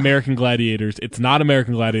to be American Gladiators. It's not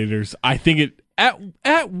American Gladiators. I think it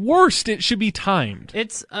at worst it should be timed.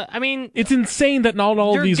 It's it's insane that not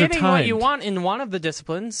all of these are timed. You're getting what you want in one of the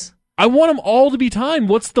disciplines. I want them all to be timed.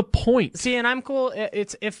 What's the point? See, and I'm cool.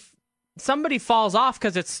 It's if somebody falls off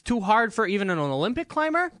because it's too hard for even an Olympic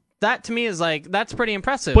climber. That to me is that's pretty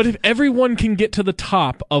impressive. But if everyone can get to the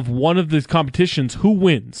top of one of the competitions, who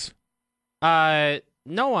wins?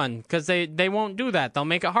 No one, because they won't do that. They'll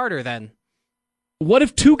make it harder then. What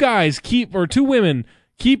if 2 women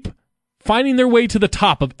keep finding their way to the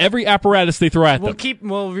top of every apparatus they throw at them?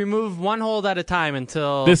 We'll remove one hold at a time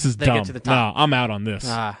until this is they dumb. get to the top. No, I'm out on this.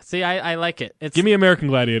 See, I like it. Give me American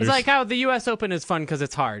Gladiators. It's like how the U.S. Open is fun because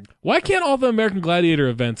it's hard. Why can't all the American Gladiator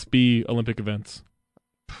events be Olympic events?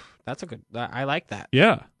 That's a good. I like that.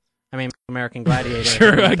 Yeah. I mean, American Gladiator.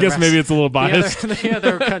 Sure, I guess maybe it's a little biased. The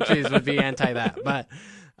other countries would be anti that, but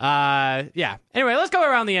yeah. Anyway, let's go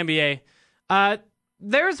around the NBA.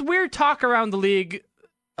 There's weird talk around the league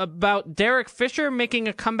about Derek Fisher making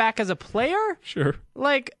a comeback as a player. Sure.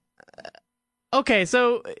 Okay,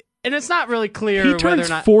 so, and it's not really clear he whether or turns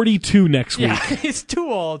not 42 next week. Yeah, he's too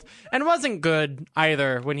old and wasn't good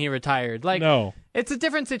either when he retired. No. It's a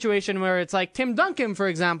different situation where it's like Tim Duncan, for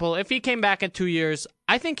example. If he came back at 2 years,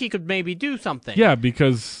 I think he could maybe do something. Yeah,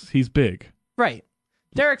 because he's big. Right.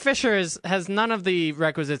 Derek Fisher has none of the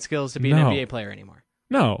requisite skills to be an NBA player anymore.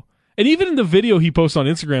 No. And even in the video he posts on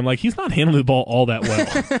Instagram, he's not handling the ball all that well.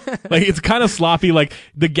 It's kind of sloppy.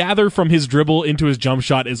 The gather from his dribble into his jump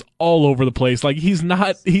shot is all over the place. He's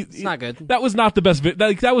not... It's not good. That was not the best...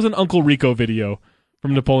 that was an Uncle Rico video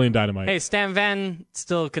from Napoleon Dynamite. Hey, Stan Van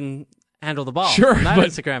still can handle the ball. Sure, that but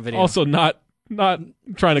Instagram video. Also not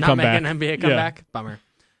trying to come back. Not making an NBA comeback. Yeah.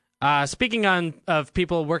 Bummer. Speaking of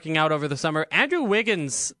people working out over the summer, Andrew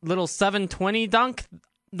Wiggins' little 720 dunk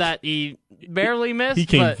that he barely missed. He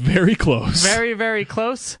came very close. Very, very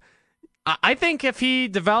close. I think if he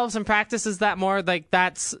develops and practices that more,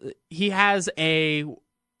 he has a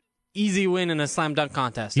easy win in a slam dunk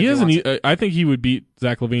contest. I think he would beat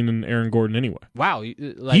Zach LaVine and Aaron Gordon anyway. Wow.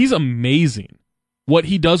 He's amazing. What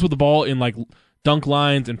he does with the ball in dunk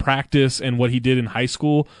lines and practice and what he did in high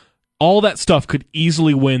school, all that stuff could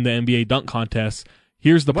easily win the NBA dunk contest.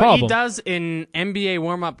 Here's the problem. What he does in NBA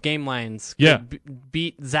warm-up game lines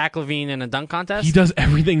beat Zach LaVine in a dunk contest? He does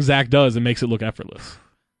everything Zach does and makes it look effortless.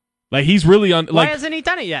 He's really on... Why hasn't he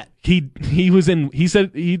done it yet?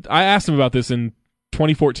 I asked him about this in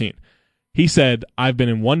 2014. He said, I've been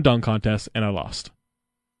in one dunk contest and I lost.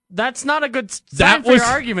 That's not a good sign for your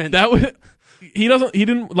argument. That was...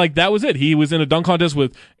 that was it. He was in a dunk contest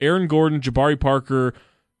with Aaron Gordon, Jabari Parker,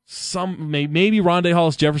 maybe Rondé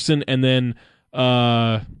Hollis-Jefferson, and then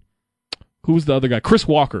who was the other guy? Chris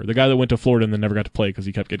Walker, the guy that went to Florida and then never got to play because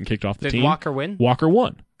he kept getting kicked off the team. Did Walker win? Walker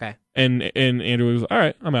won. Okay. And Andrew was, all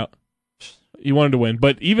right, I'm out. He wanted to win,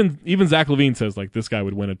 but even Zach LaVine says this guy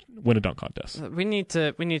would win a dunk contest. We need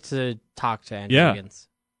to talk to Andrew Wiggins.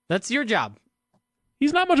 That's your job.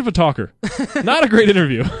 He's not much of a talker. Not a great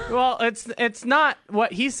interview. Well, it's not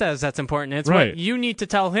what he says that's important. It's what you need to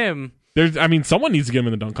tell him. Someone needs to get him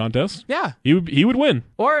in the dunk contest. Yeah. He would win.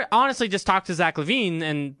 Or honestly, just talk to Zach LaVine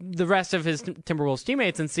and the rest of his Timberwolves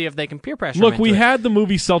teammates and see if they can peer pressure him. Look, we had the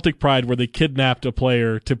movie Celtic Pride where they kidnapped a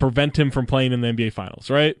player to prevent him from playing in the NBA Finals,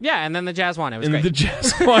 right? Yeah, and then the Jazz won. It was great. The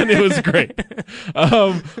Jazz won. It was great.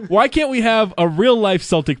 Why can't we have a real-life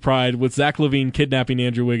Celtic Pride with Zach LaVine kidnapping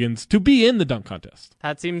Andrew Wiggins to be in the dunk contest?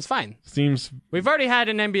 That seems fine. Seems... We've already had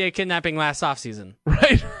an NBA kidnapping last offseason.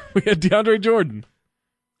 Right. We had DeAndre Jordan.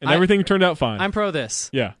 And everything turned out fine. I'm pro this.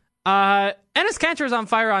 Yeah. Enes Kanter's on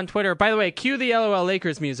fire on Twitter. By the way, cue the LOL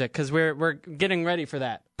Lakers music because we're getting ready for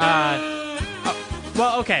that.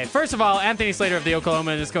 Well, okay. First of all, Anthony Slater of the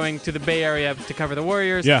Oklahoman is going to the Bay Area to cover the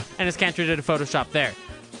Warriors. Yeah. Enes Kanter did a Photoshop there.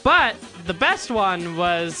 But the best one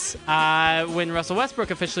was when Russell Westbrook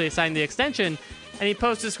officially signed the extension, and he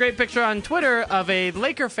posted this great picture on Twitter of a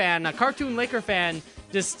Laker fan, a cartoon Laker fan,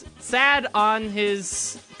 just sad on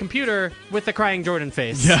his computer with the crying Jordan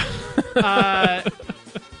face. Yeah.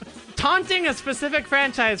 Taunting a specific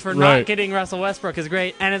franchise for not getting Russell Westbrook is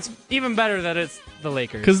great, and it's even better that it's the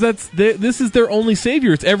Lakers. Because this is their only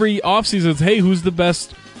savior. It's every offseason. It's, hey, who's the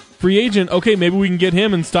best free agent? Okay, maybe we can get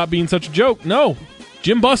him and stop being such a joke. No.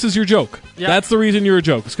 Jim Buss is your joke. Yep. That's the reason you're a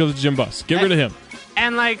joke. It's because it's Jim Buss. Get rid of him.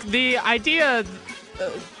 And, the idea...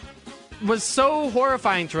 was so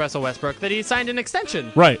horrifying to Russell Westbrook that he signed an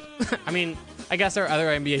extension. Right. I mean, I guess there are other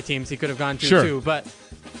NBA teams he could have gone to, sure. too, but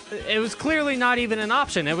it was clearly not even an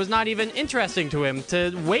option. It was not even interesting to him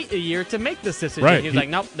to wait a year to make this decision. Right. He was like,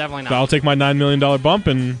 nope, definitely not. I'll take my $9 million bump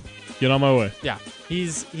and get on my way. Yeah.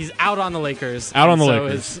 He's out on the Lakers. Out on the so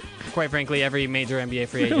Lakers. Is, quite frankly, every major NBA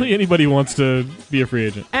free agent. Really, anybody wants to be a free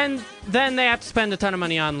agent. And then they have to spend a ton of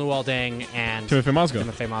money on Luol Deng and Timofey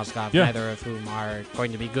Mozgov. Yeah. Neither of whom are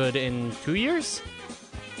going to be good in 2 years.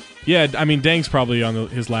 Yeah, I mean, Deng's probably on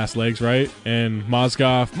his last legs, right? And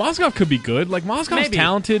Mozgov could be good. Like, Mozgov's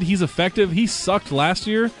talented. He's effective. He sucked last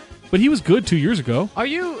year, but he was good 2 years ago. Are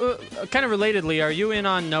you, kind of relatedly, are you in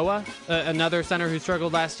on Noah, another center who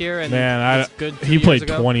struggled last year? And Man, he played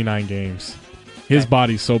 29 games. His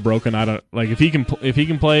body's so broken. I don't like if he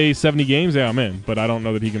can play 70 games. Yeah, I'm in. But I don't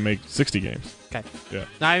know that he can make 60 games. Okay. Yeah.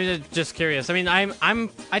 I'm just curious. I mean,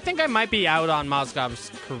 I think I might be out on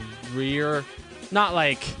Mozgov's career. Not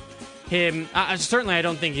like him. Certainly, I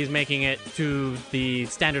don't think he's making it to the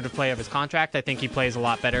standard of play of his contract. I think he plays a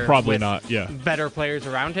lot better. Probably with not. Yeah. Better players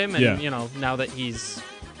around him, and now that he's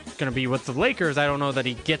going to be with the Lakers, I don't know that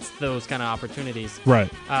he gets those kind of opportunities.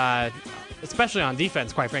 Right. Especially on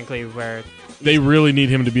defense, quite frankly, where they really need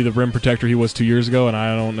him to be the rim protector he was 2 years ago, and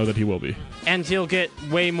I don't know that he will be. And he'll get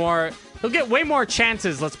way more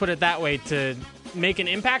chances, let's put it that way, to make an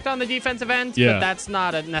impact on the defensive end, but that's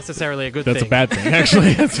not necessarily a good thing. That's a bad thing,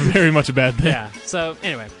 actually. That's very much a bad thing. Yeah, so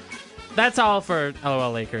anyway, that's all for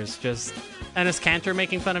LOL Lakers. Just Enes Kanter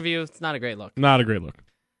making fun of you. It's not a great look. Not a great look.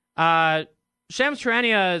 Shams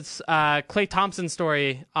Charania's Klay Thompson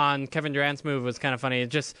story on Kevin Durant's move was kind of funny.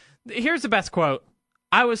 Here's the best quote.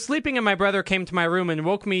 I was sleeping and my brother came to my room and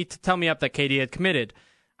woke me to tell me up that KD had committed.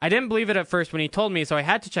 I didn't believe it at first when he told me, so I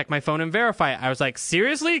had to check my phone and verify it. I was like,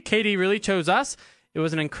 seriously? KD really chose us? It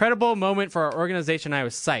was an incredible moment for our organization. I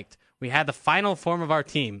was psyched. We had the final form of our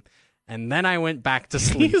team. And then I went back to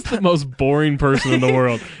sleep. He's the most boring person in the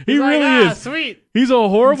world. He really is. Sweet. He's a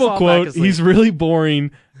horrible quote. He's really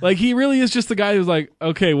boring. Like, he really is just the guy who's like,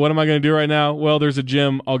 okay, what am I going to do right now? Well, there's a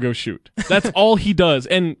gym. I'll go shoot. That's all he does.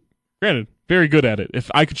 And granted, very good at it. If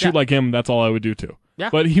I could shoot like him, that's all I would do too. Yeah.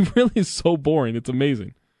 But he really is so boring. It's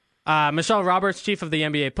amazing. Michelle Roberts, chief of the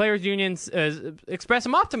NBA Players Union, expressed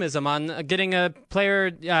some optimism on getting a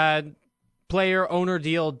player-owner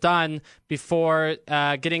deal done before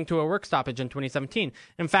getting to a work stoppage in 2017.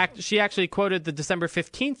 In fact, she actually quoted the December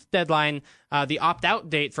 15th deadline, the opt-out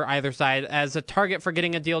date for either side, as a target for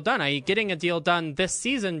getting a deal done, i.e. getting a deal done this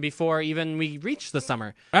season before even we reach the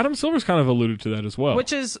summer. Adam Silver's kind of alluded to that as well.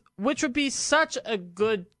 Which would be such a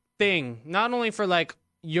good thing, not only for like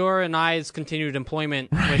your and I's continued employment.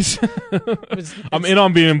 Right. I'm in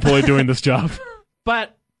on being employed doing this job.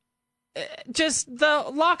 But just the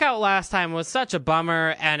lockout last time was such a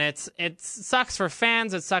bummer, and it sucks for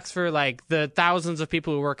fans. It sucks for like the thousands of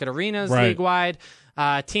people who work at arenas league-wide.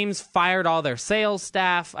 Teams fired all their sales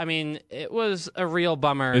staff. I mean, it was a real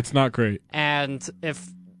bummer. It's not great. And if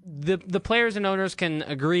the players and owners can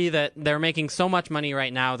agree that they're making so much money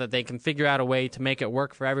right now that they can figure out a way to make it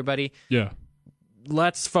work for everybody. Yeah.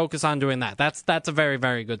 Let's focus on doing that. That's a very,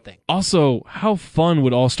 very good thing. Also, how fun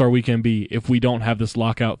would All-Star Weekend be if we don't have this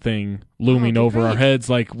lockout thing looming over our heads?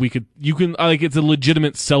 Like it's a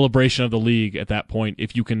legitimate celebration of the league at that point.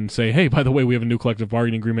 If you can say, hey, by the way, we have a new collective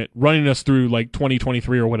bargaining agreement running us through like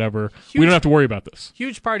 2023 or whatever. We don't have to worry about this.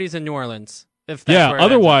 Huge parties in New Orleans. If that's where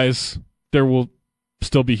otherwise there will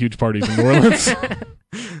still be huge parties in New Orleans.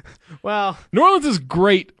 Well, New Orleans is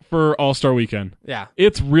great for All-Star Weekend. Yeah.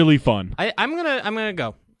 It's really fun. I'm gonna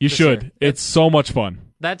go. You should. Year. It's so much fun.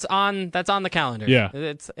 That's on the calendar. Yeah.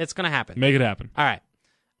 It's gonna happen. Make it happen. All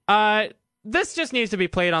right. This just needs to be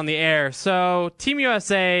played on the air. So Team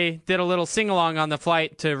USA did a little sing-along on the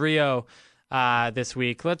flight to Rio this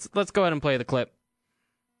week. Let's go ahead and play the clip.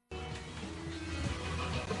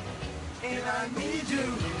 And I need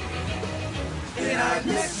you. And I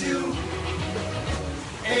miss you.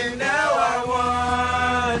 And now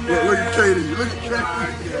I wonder. Look at Katie. Look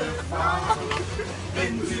at Katie.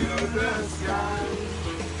 Into the sky.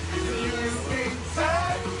 You think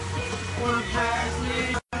time will pass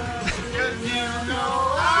me. 'Cause you know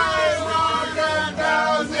I walk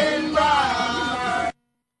 1,000 miles.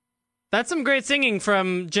 That's some great singing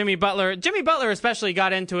from Jimmy Butler. Jimmy Butler especially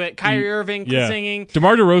got into it. Kyrie Irving singing.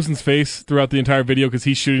 DeMar DeRozan's face throughout the entire video because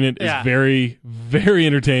he's shooting it is very, very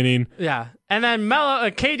entertaining. Yeah. And then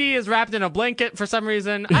KD is wrapped in a blanket for some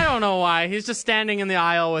reason. I don't know why. He's just standing in the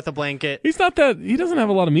aisle with a blanket. He doesn't have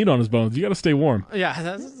a lot of meat on his bones. You got to stay warm. Yeah,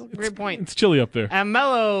 that's a great point. It's chilly up there. And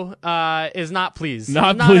Melo is not pleased.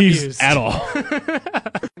 Not pleased abused. at all.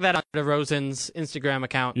 That on DeRozan's Instagram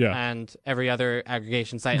account and every other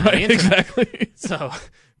aggregation site on right, the internet. Exactly. So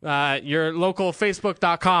your local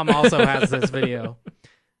Facebook.com also has this video.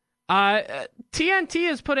 TNT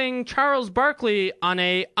is putting Charles Barkley on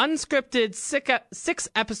a unscripted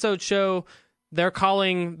 6-episode show they're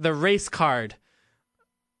calling The Race Card.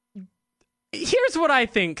 Here's what I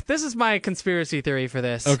think. This is my conspiracy theory for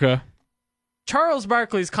this. Okay. Charles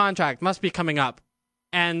Barkley's contract must be coming up,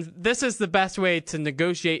 and this is the best way to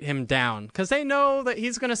negotiate him down, because they know that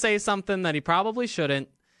he's going to say something that he probably shouldn't.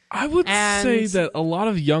 I would say that a lot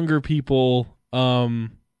of younger people,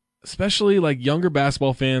 especially like younger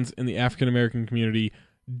basketball fans in the African American community,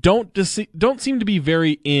 don't seem to be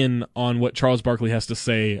very in on what Charles Barkley has to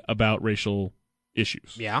say about racial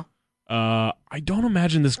issues. Yeah. I don't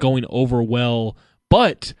imagine this going over well,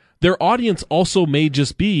 but their audience also may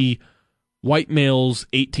just be white males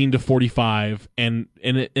 18 to 45, and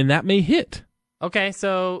that may hit. Okay,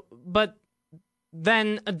 so, but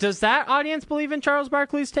then does that audience believe in Charles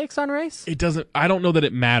Barkley's takes on race? It doesn't. I don't know that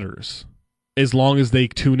it matters as long as they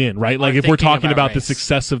tune in, right? Like if we're talking about the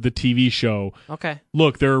success of the TV show, okay,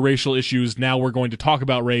 look, there are racial issues. Now we're going to talk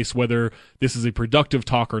about race, whether this is a productive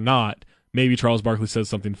talk or not. Maybe Charles Barkley says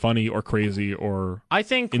something funny or crazy or I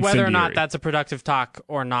think whether or not that's a productive talk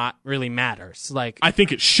or not really matters. Like I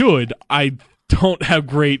think it should. I don't have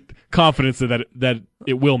great confidence that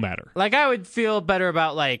it will matter. Like I would feel better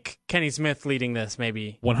about like Kenny Smith leading this,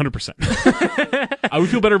 maybe 100%. I would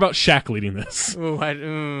feel better about Shaq leading this. Ooh, I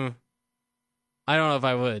don't know if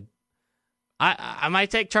I would. I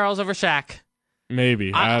might take Charles over Shaq.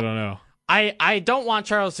 Maybe. I don't know. I don't want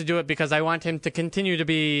Charles to do it because I want him to continue to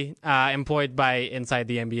be employed by Inside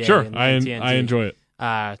the NBA. Sure, and I TNT, enjoy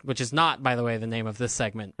it. Which is not, by the way, the name of this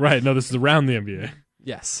segment. Right, no, this is Around the NBA.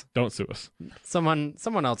 Yes. Don't sue us. Someone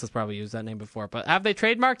else has probably used that name before, but have they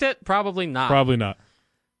trademarked it? Probably not. Probably not.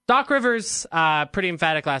 Doc Rivers, pretty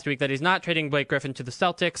emphatic last week that he's not trading Blake Griffin to the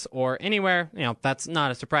Celtics or anywhere. You know, that's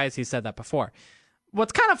not a surprise. He said that before.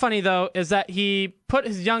 What's kind of funny, though, is that he put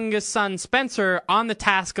his youngest son, Spencer, on the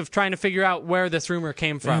task of trying to figure out where this rumor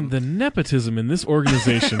came from. And the nepotism in this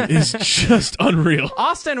organization is just unreal.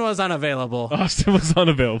 Austin was unavailable.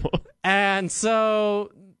 And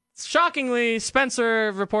so, shockingly,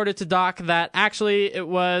 Spencer reported to Doc that actually it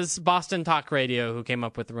was Boston Talk Radio who came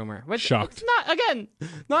up with the rumor. Which Shocked.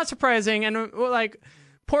 Not surprising. And, like,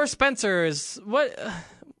 poor Spencer is...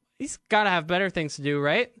 he's got to have better things to do,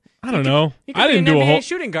 right? I don't know. I didn't do a whole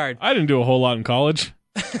shooting guard. I didn't do a whole lot in college.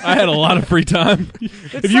 I had a lot of free time.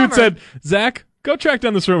 If you had said, Zach, go track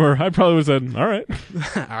down this rumor, I probably would have said, all right.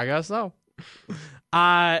 I guess so.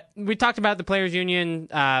 We talked about the Players Union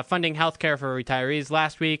funding healthcare for retirees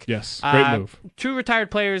last week. Yes, great move. 2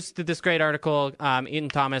 retired players did this great article, Eaton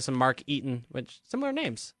Thomas and Mark Eaton, which similar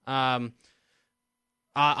names, on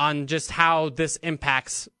just how this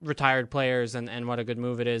impacts retired players and what a good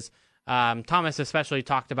move it is. Thomas especially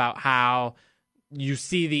talked about how you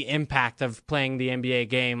see the impact of playing the NBA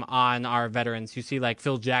game on our veterans. You see like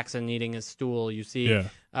Phil Jackson needing his stool. You see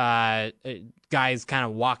guys kind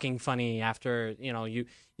of walking funny after, you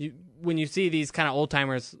when you see these kind of old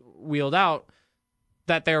timers wheeled out,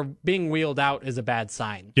 that they're being wheeled out is a bad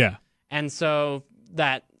sign. Yeah. And so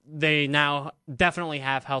that they now definitely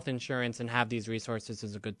have health insurance and have these resources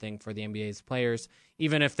is a good thing for the NBA's players,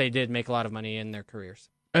 even if they did make a lot of money in their careers.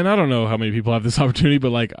 And I don't know how many people have this opportunity,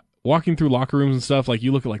 but like walking through locker rooms and stuff, like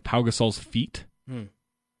you look at like Pau Gasol's feet,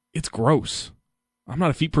 it's gross. I'm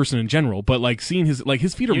not a feet person in general, but like seeing his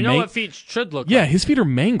feet are what feet should look like. Yeah, his feet are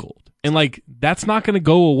mangled. And like that's not going to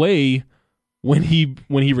go away when he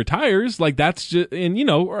retires. Like that's just, and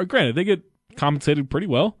granted they get compensated pretty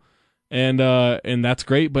well. And that's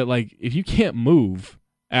great, but like if you can't move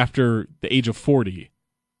after the age of 40,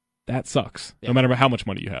 that sucks. Yeah. No matter how much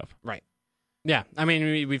money you have. Right. Yeah, I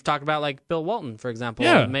mean, we've talked about, like, Bill Walton, for example.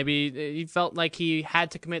 Yeah. Maybe he felt like he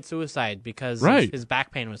had to commit suicide because his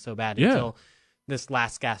back pain was so bad until this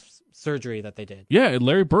last gasp surgery that they did. Yeah, and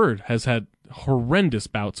Larry Bird has had horrendous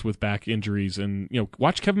bouts with back injuries. And,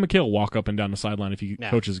 watch Kevin McHale walk up and down the sideline if he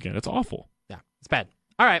coaches again. It's awful. Yeah, it's bad.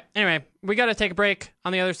 All right, anyway, we got to take a break.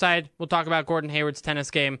 On the other side, we'll talk about Gordon Hayward's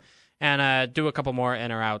tennis game and do a couple more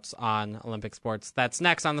in or outs on Olympic sports. That's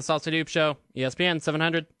next on the Salsa Dupe Show, ESPN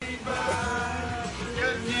 700.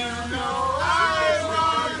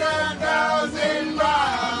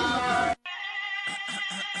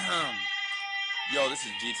 Yo, this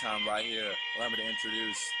is G-Time right here. Allow me to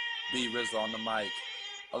introduce B. Rizzo on the mic,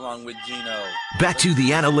 along with Gino. Back to the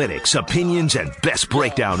analytics, opinions, and best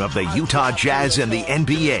breakdown of the Utah Jazz and the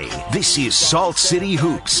NBA. This is Salt City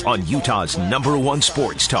Hoops on Utah's #1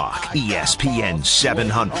 sports talk, ESPN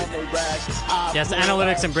 700. Yes,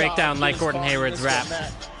 analytics and breakdown like Gordon Hayward's rap.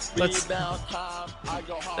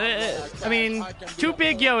 Too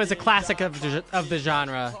Big Yo is a classic of the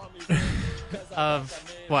genre.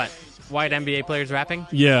 of what? White NBA players rapping?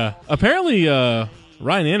 Yeah. Apparently,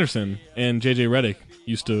 Ryan Anderson and JJ Redick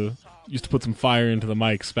used to put some fire into the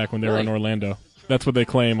mics back when they were in Orlando. That's what they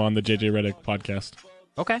claim on the JJ Redick podcast.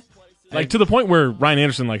 Okay. Like to the point where Ryan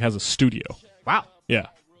Anderson like has a studio. Wow. Yeah.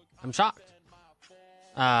 I'm shocked.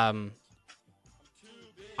 I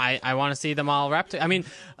want to see them all rap. I mean,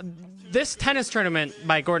 this tennis tournament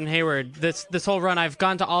by Gordon Hayward, this whole run, I've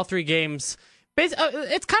gone to all 3 games.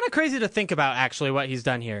 It's kind of crazy to think about, actually, what he's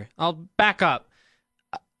done here. I'll back up.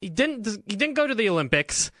 He didn't go to the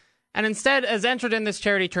Olympics, and instead has entered in this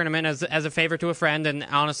charity tournament as a favor to a friend, and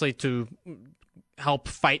honestly to help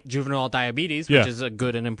fight juvenile diabetes, which is a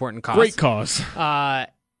good and important cause. Great cause.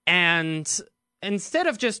 And instead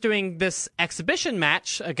of just doing this exhibition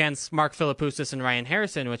match against Mark Philippoussis and Ryan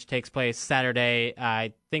Harrison, which takes place Saturday,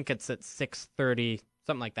 I think it's at 6:30,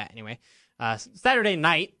 something like that. Anyway, Saturday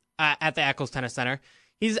night. At the Eccles Tennis Center,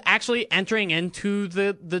 he's actually entering into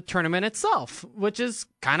the tournament itself, which is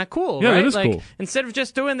kind of cool. Yeah, right? that is cool. Instead of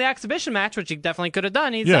just doing the exhibition match, which he definitely could have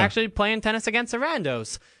done, he's actually playing tennis against the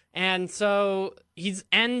randos. And so he's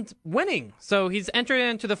winning. So he's entering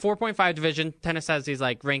into the 4.5 division. Tennis has these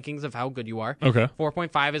like rankings of how good you are. Okay.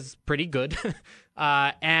 4.5 is pretty good.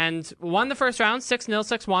 And won the first round, 6-0,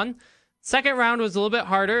 6-1. Second round was a little bit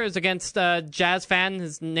harder. It was against a Jazz fan.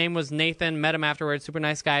 His name was Nathan. Met him afterwards. Super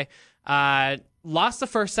nice guy. Lost the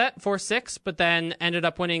first set, 4-6, but then ended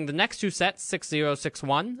up winning the next 2 sets, 6-0,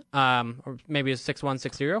 6-1. Or maybe it's 6-1,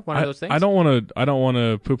 6-0. One of those things. I don't want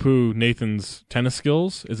to poo-poo Nathan's tennis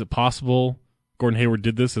skills. Is it possible Gordon Hayward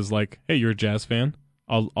did this as like, hey, you're a Jazz fan.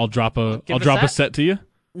 I'll drop a set to you?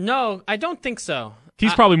 No, I don't think so.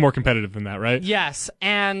 He's probably more competitive than that, right? Yes,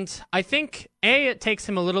 and I think A, it takes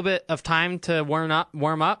him a little bit of time to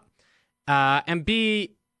warm up, and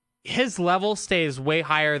B, his level stays way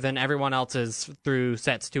higher than everyone else's through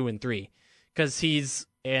sets 2 and 3, because he's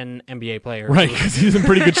an NBA player, right? Because he's in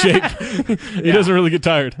pretty good shape. He doesn't really get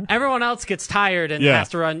tired. Everyone else gets tired and has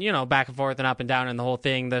to run, back and forth and up and down, and the whole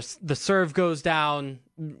thing. The serve goes down.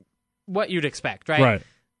 What you'd expect, right? Right.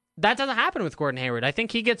 That doesn't happen with Gordon Hayward. I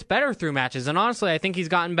think he gets better through matches, and honestly, I think he's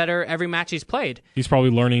gotten better every match he's played. He's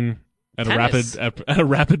probably learning at a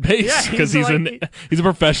rapid pace because he's a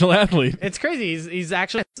professional athlete. It's crazy. He's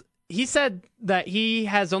actually. He said that he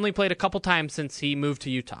has only played a couple times since he moved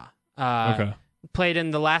to Utah. Okay. Played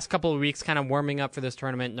in the last couple of weeks, kind of warming up for this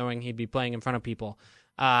tournament, knowing he'd be playing in front of people,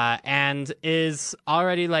 and is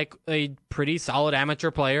already like a pretty solid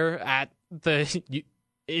amateur player at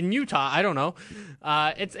in Utah. I don't know.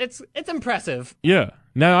 It's impressive. Yeah.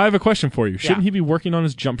 Now I have a question for you. Shouldn't he be working on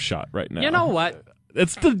his jump shot right now? You know what?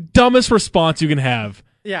 It's the dumbest response you can have.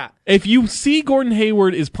 Yeah. If you see Gordon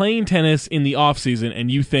Hayward is playing tennis in the offseason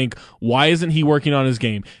and you think, why isn't he working on his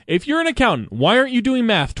game? If you're an accountant, why aren't you doing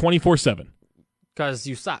math 24/7? Because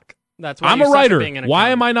you suck. That's why I'm you a suck writer. at being an Why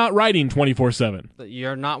accountant. am I not writing 24/7?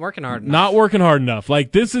 You're not working hard enough. Not working hard enough.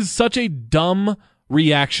 Like, this is such a dumb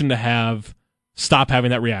reaction to have. Stop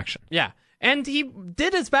having that reaction. Yeah. And he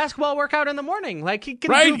did his basketball workout in the morning. Like, he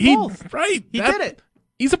can do both. He did it.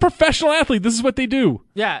 He's a professional athlete. This is what they do.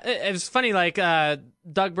 Yeah. It was funny. Like,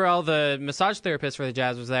 Doug Burrell, the massage therapist for the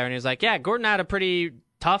Jazz, was there, and he was like, yeah, Gordon had a pretty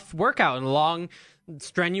tough workout and long,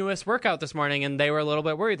 strenuous workout this morning, and they were a little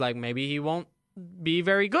bit worried, like, maybe he won't be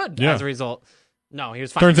very good as a result. No, he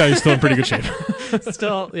was fine. Turns out he's still in pretty good shape.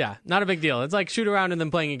 Still, yeah, not a big deal. It's like shoot around and then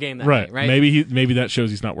playing a game that night, right? Maybe that shows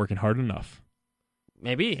he's not working hard enough.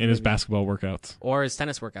 Maybe. In his basketball workouts. Or his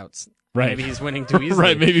tennis workouts. Right. Maybe he's winning too easily.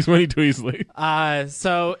 Right, maybe he's winning too easily.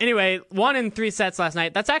 So anyway, 1 in 3 sets last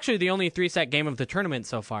night. That's actually the only 3-set game of the tournament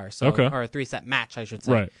so far. So, okay. Or a 3-set match, I should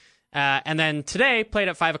say. Right. And then today, played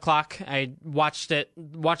at 5 o'clock. I watched the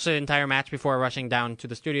entire match before rushing down to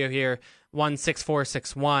the studio here. Won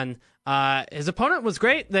 6-4, 6-1. His opponent was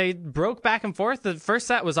great. They broke back and forth. The first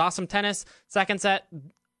set was awesome tennis. Second set,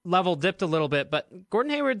 level dipped a little bit, but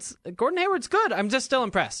Gordon Hayward's good. I'm just still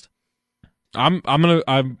impressed.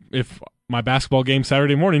 If my basketball game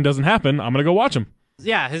Saturday morning doesn't happen, I'm gonna go watch him.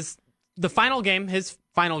 Yeah, his final game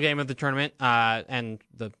of the tournament, and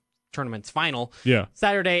the tournament's final. Yeah.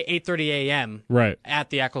 Saturday, 8:30 a.m. Right. At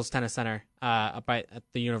the Eccles Tennis Center, at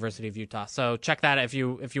the University of Utah. So check that if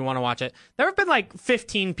you want to watch it. There have been like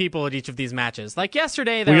 15 people at each of these matches. Like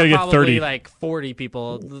yesterday, there were probably like 40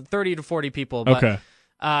 people, 30 to 40 people. But,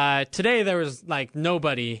 okay. Today there was like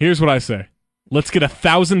nobody. Here's what I say: let's get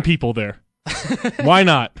 1,000 people there. Why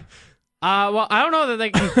not? Well, I don't know that they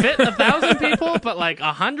can fit 1,000 people, but like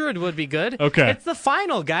 100 would be good. Okay. It's the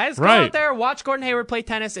final, guys. Go Right. out there, watch Gordon Hayward play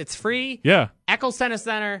tennis. It's free. Yeah. Eccles Tennis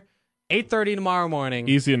Center, 8:30 tomorrow morning.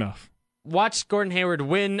 Easy enough. Watch Gordon Hayward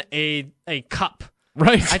win a cup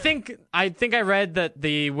Right. I think I read that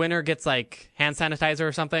the winner gets like hand sanitizer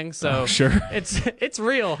or something. So sure. It's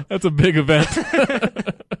real. That's a big event.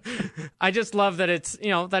 I just love that it's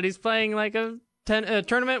that he's playing like a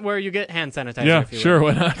tournament where you get hand sanitizer. Yeah, if you sure.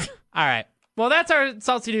 win. Why not? All right. Well, that's our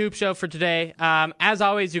Salt City Hoops show for today. As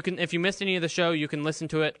always, you can, if you missed any of the show, you can listen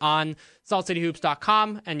to it on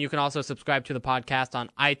saltcityhoops.com, and you can also subscribe to the podcast on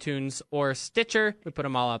iTunes or Stitcher. We put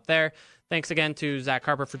them all up there. Thanks again to Zach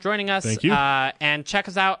Harper for joining us. Thank you. And check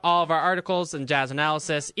us out, all of our articles and Jazz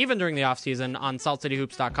analysis, even during the offseason, on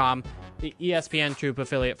saltcityhoops.com, the ESPN Troop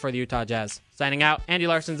affiliate for the Utah Jazz. Signing out, Andy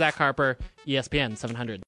Larsen, Zach Harper, ESPN 700.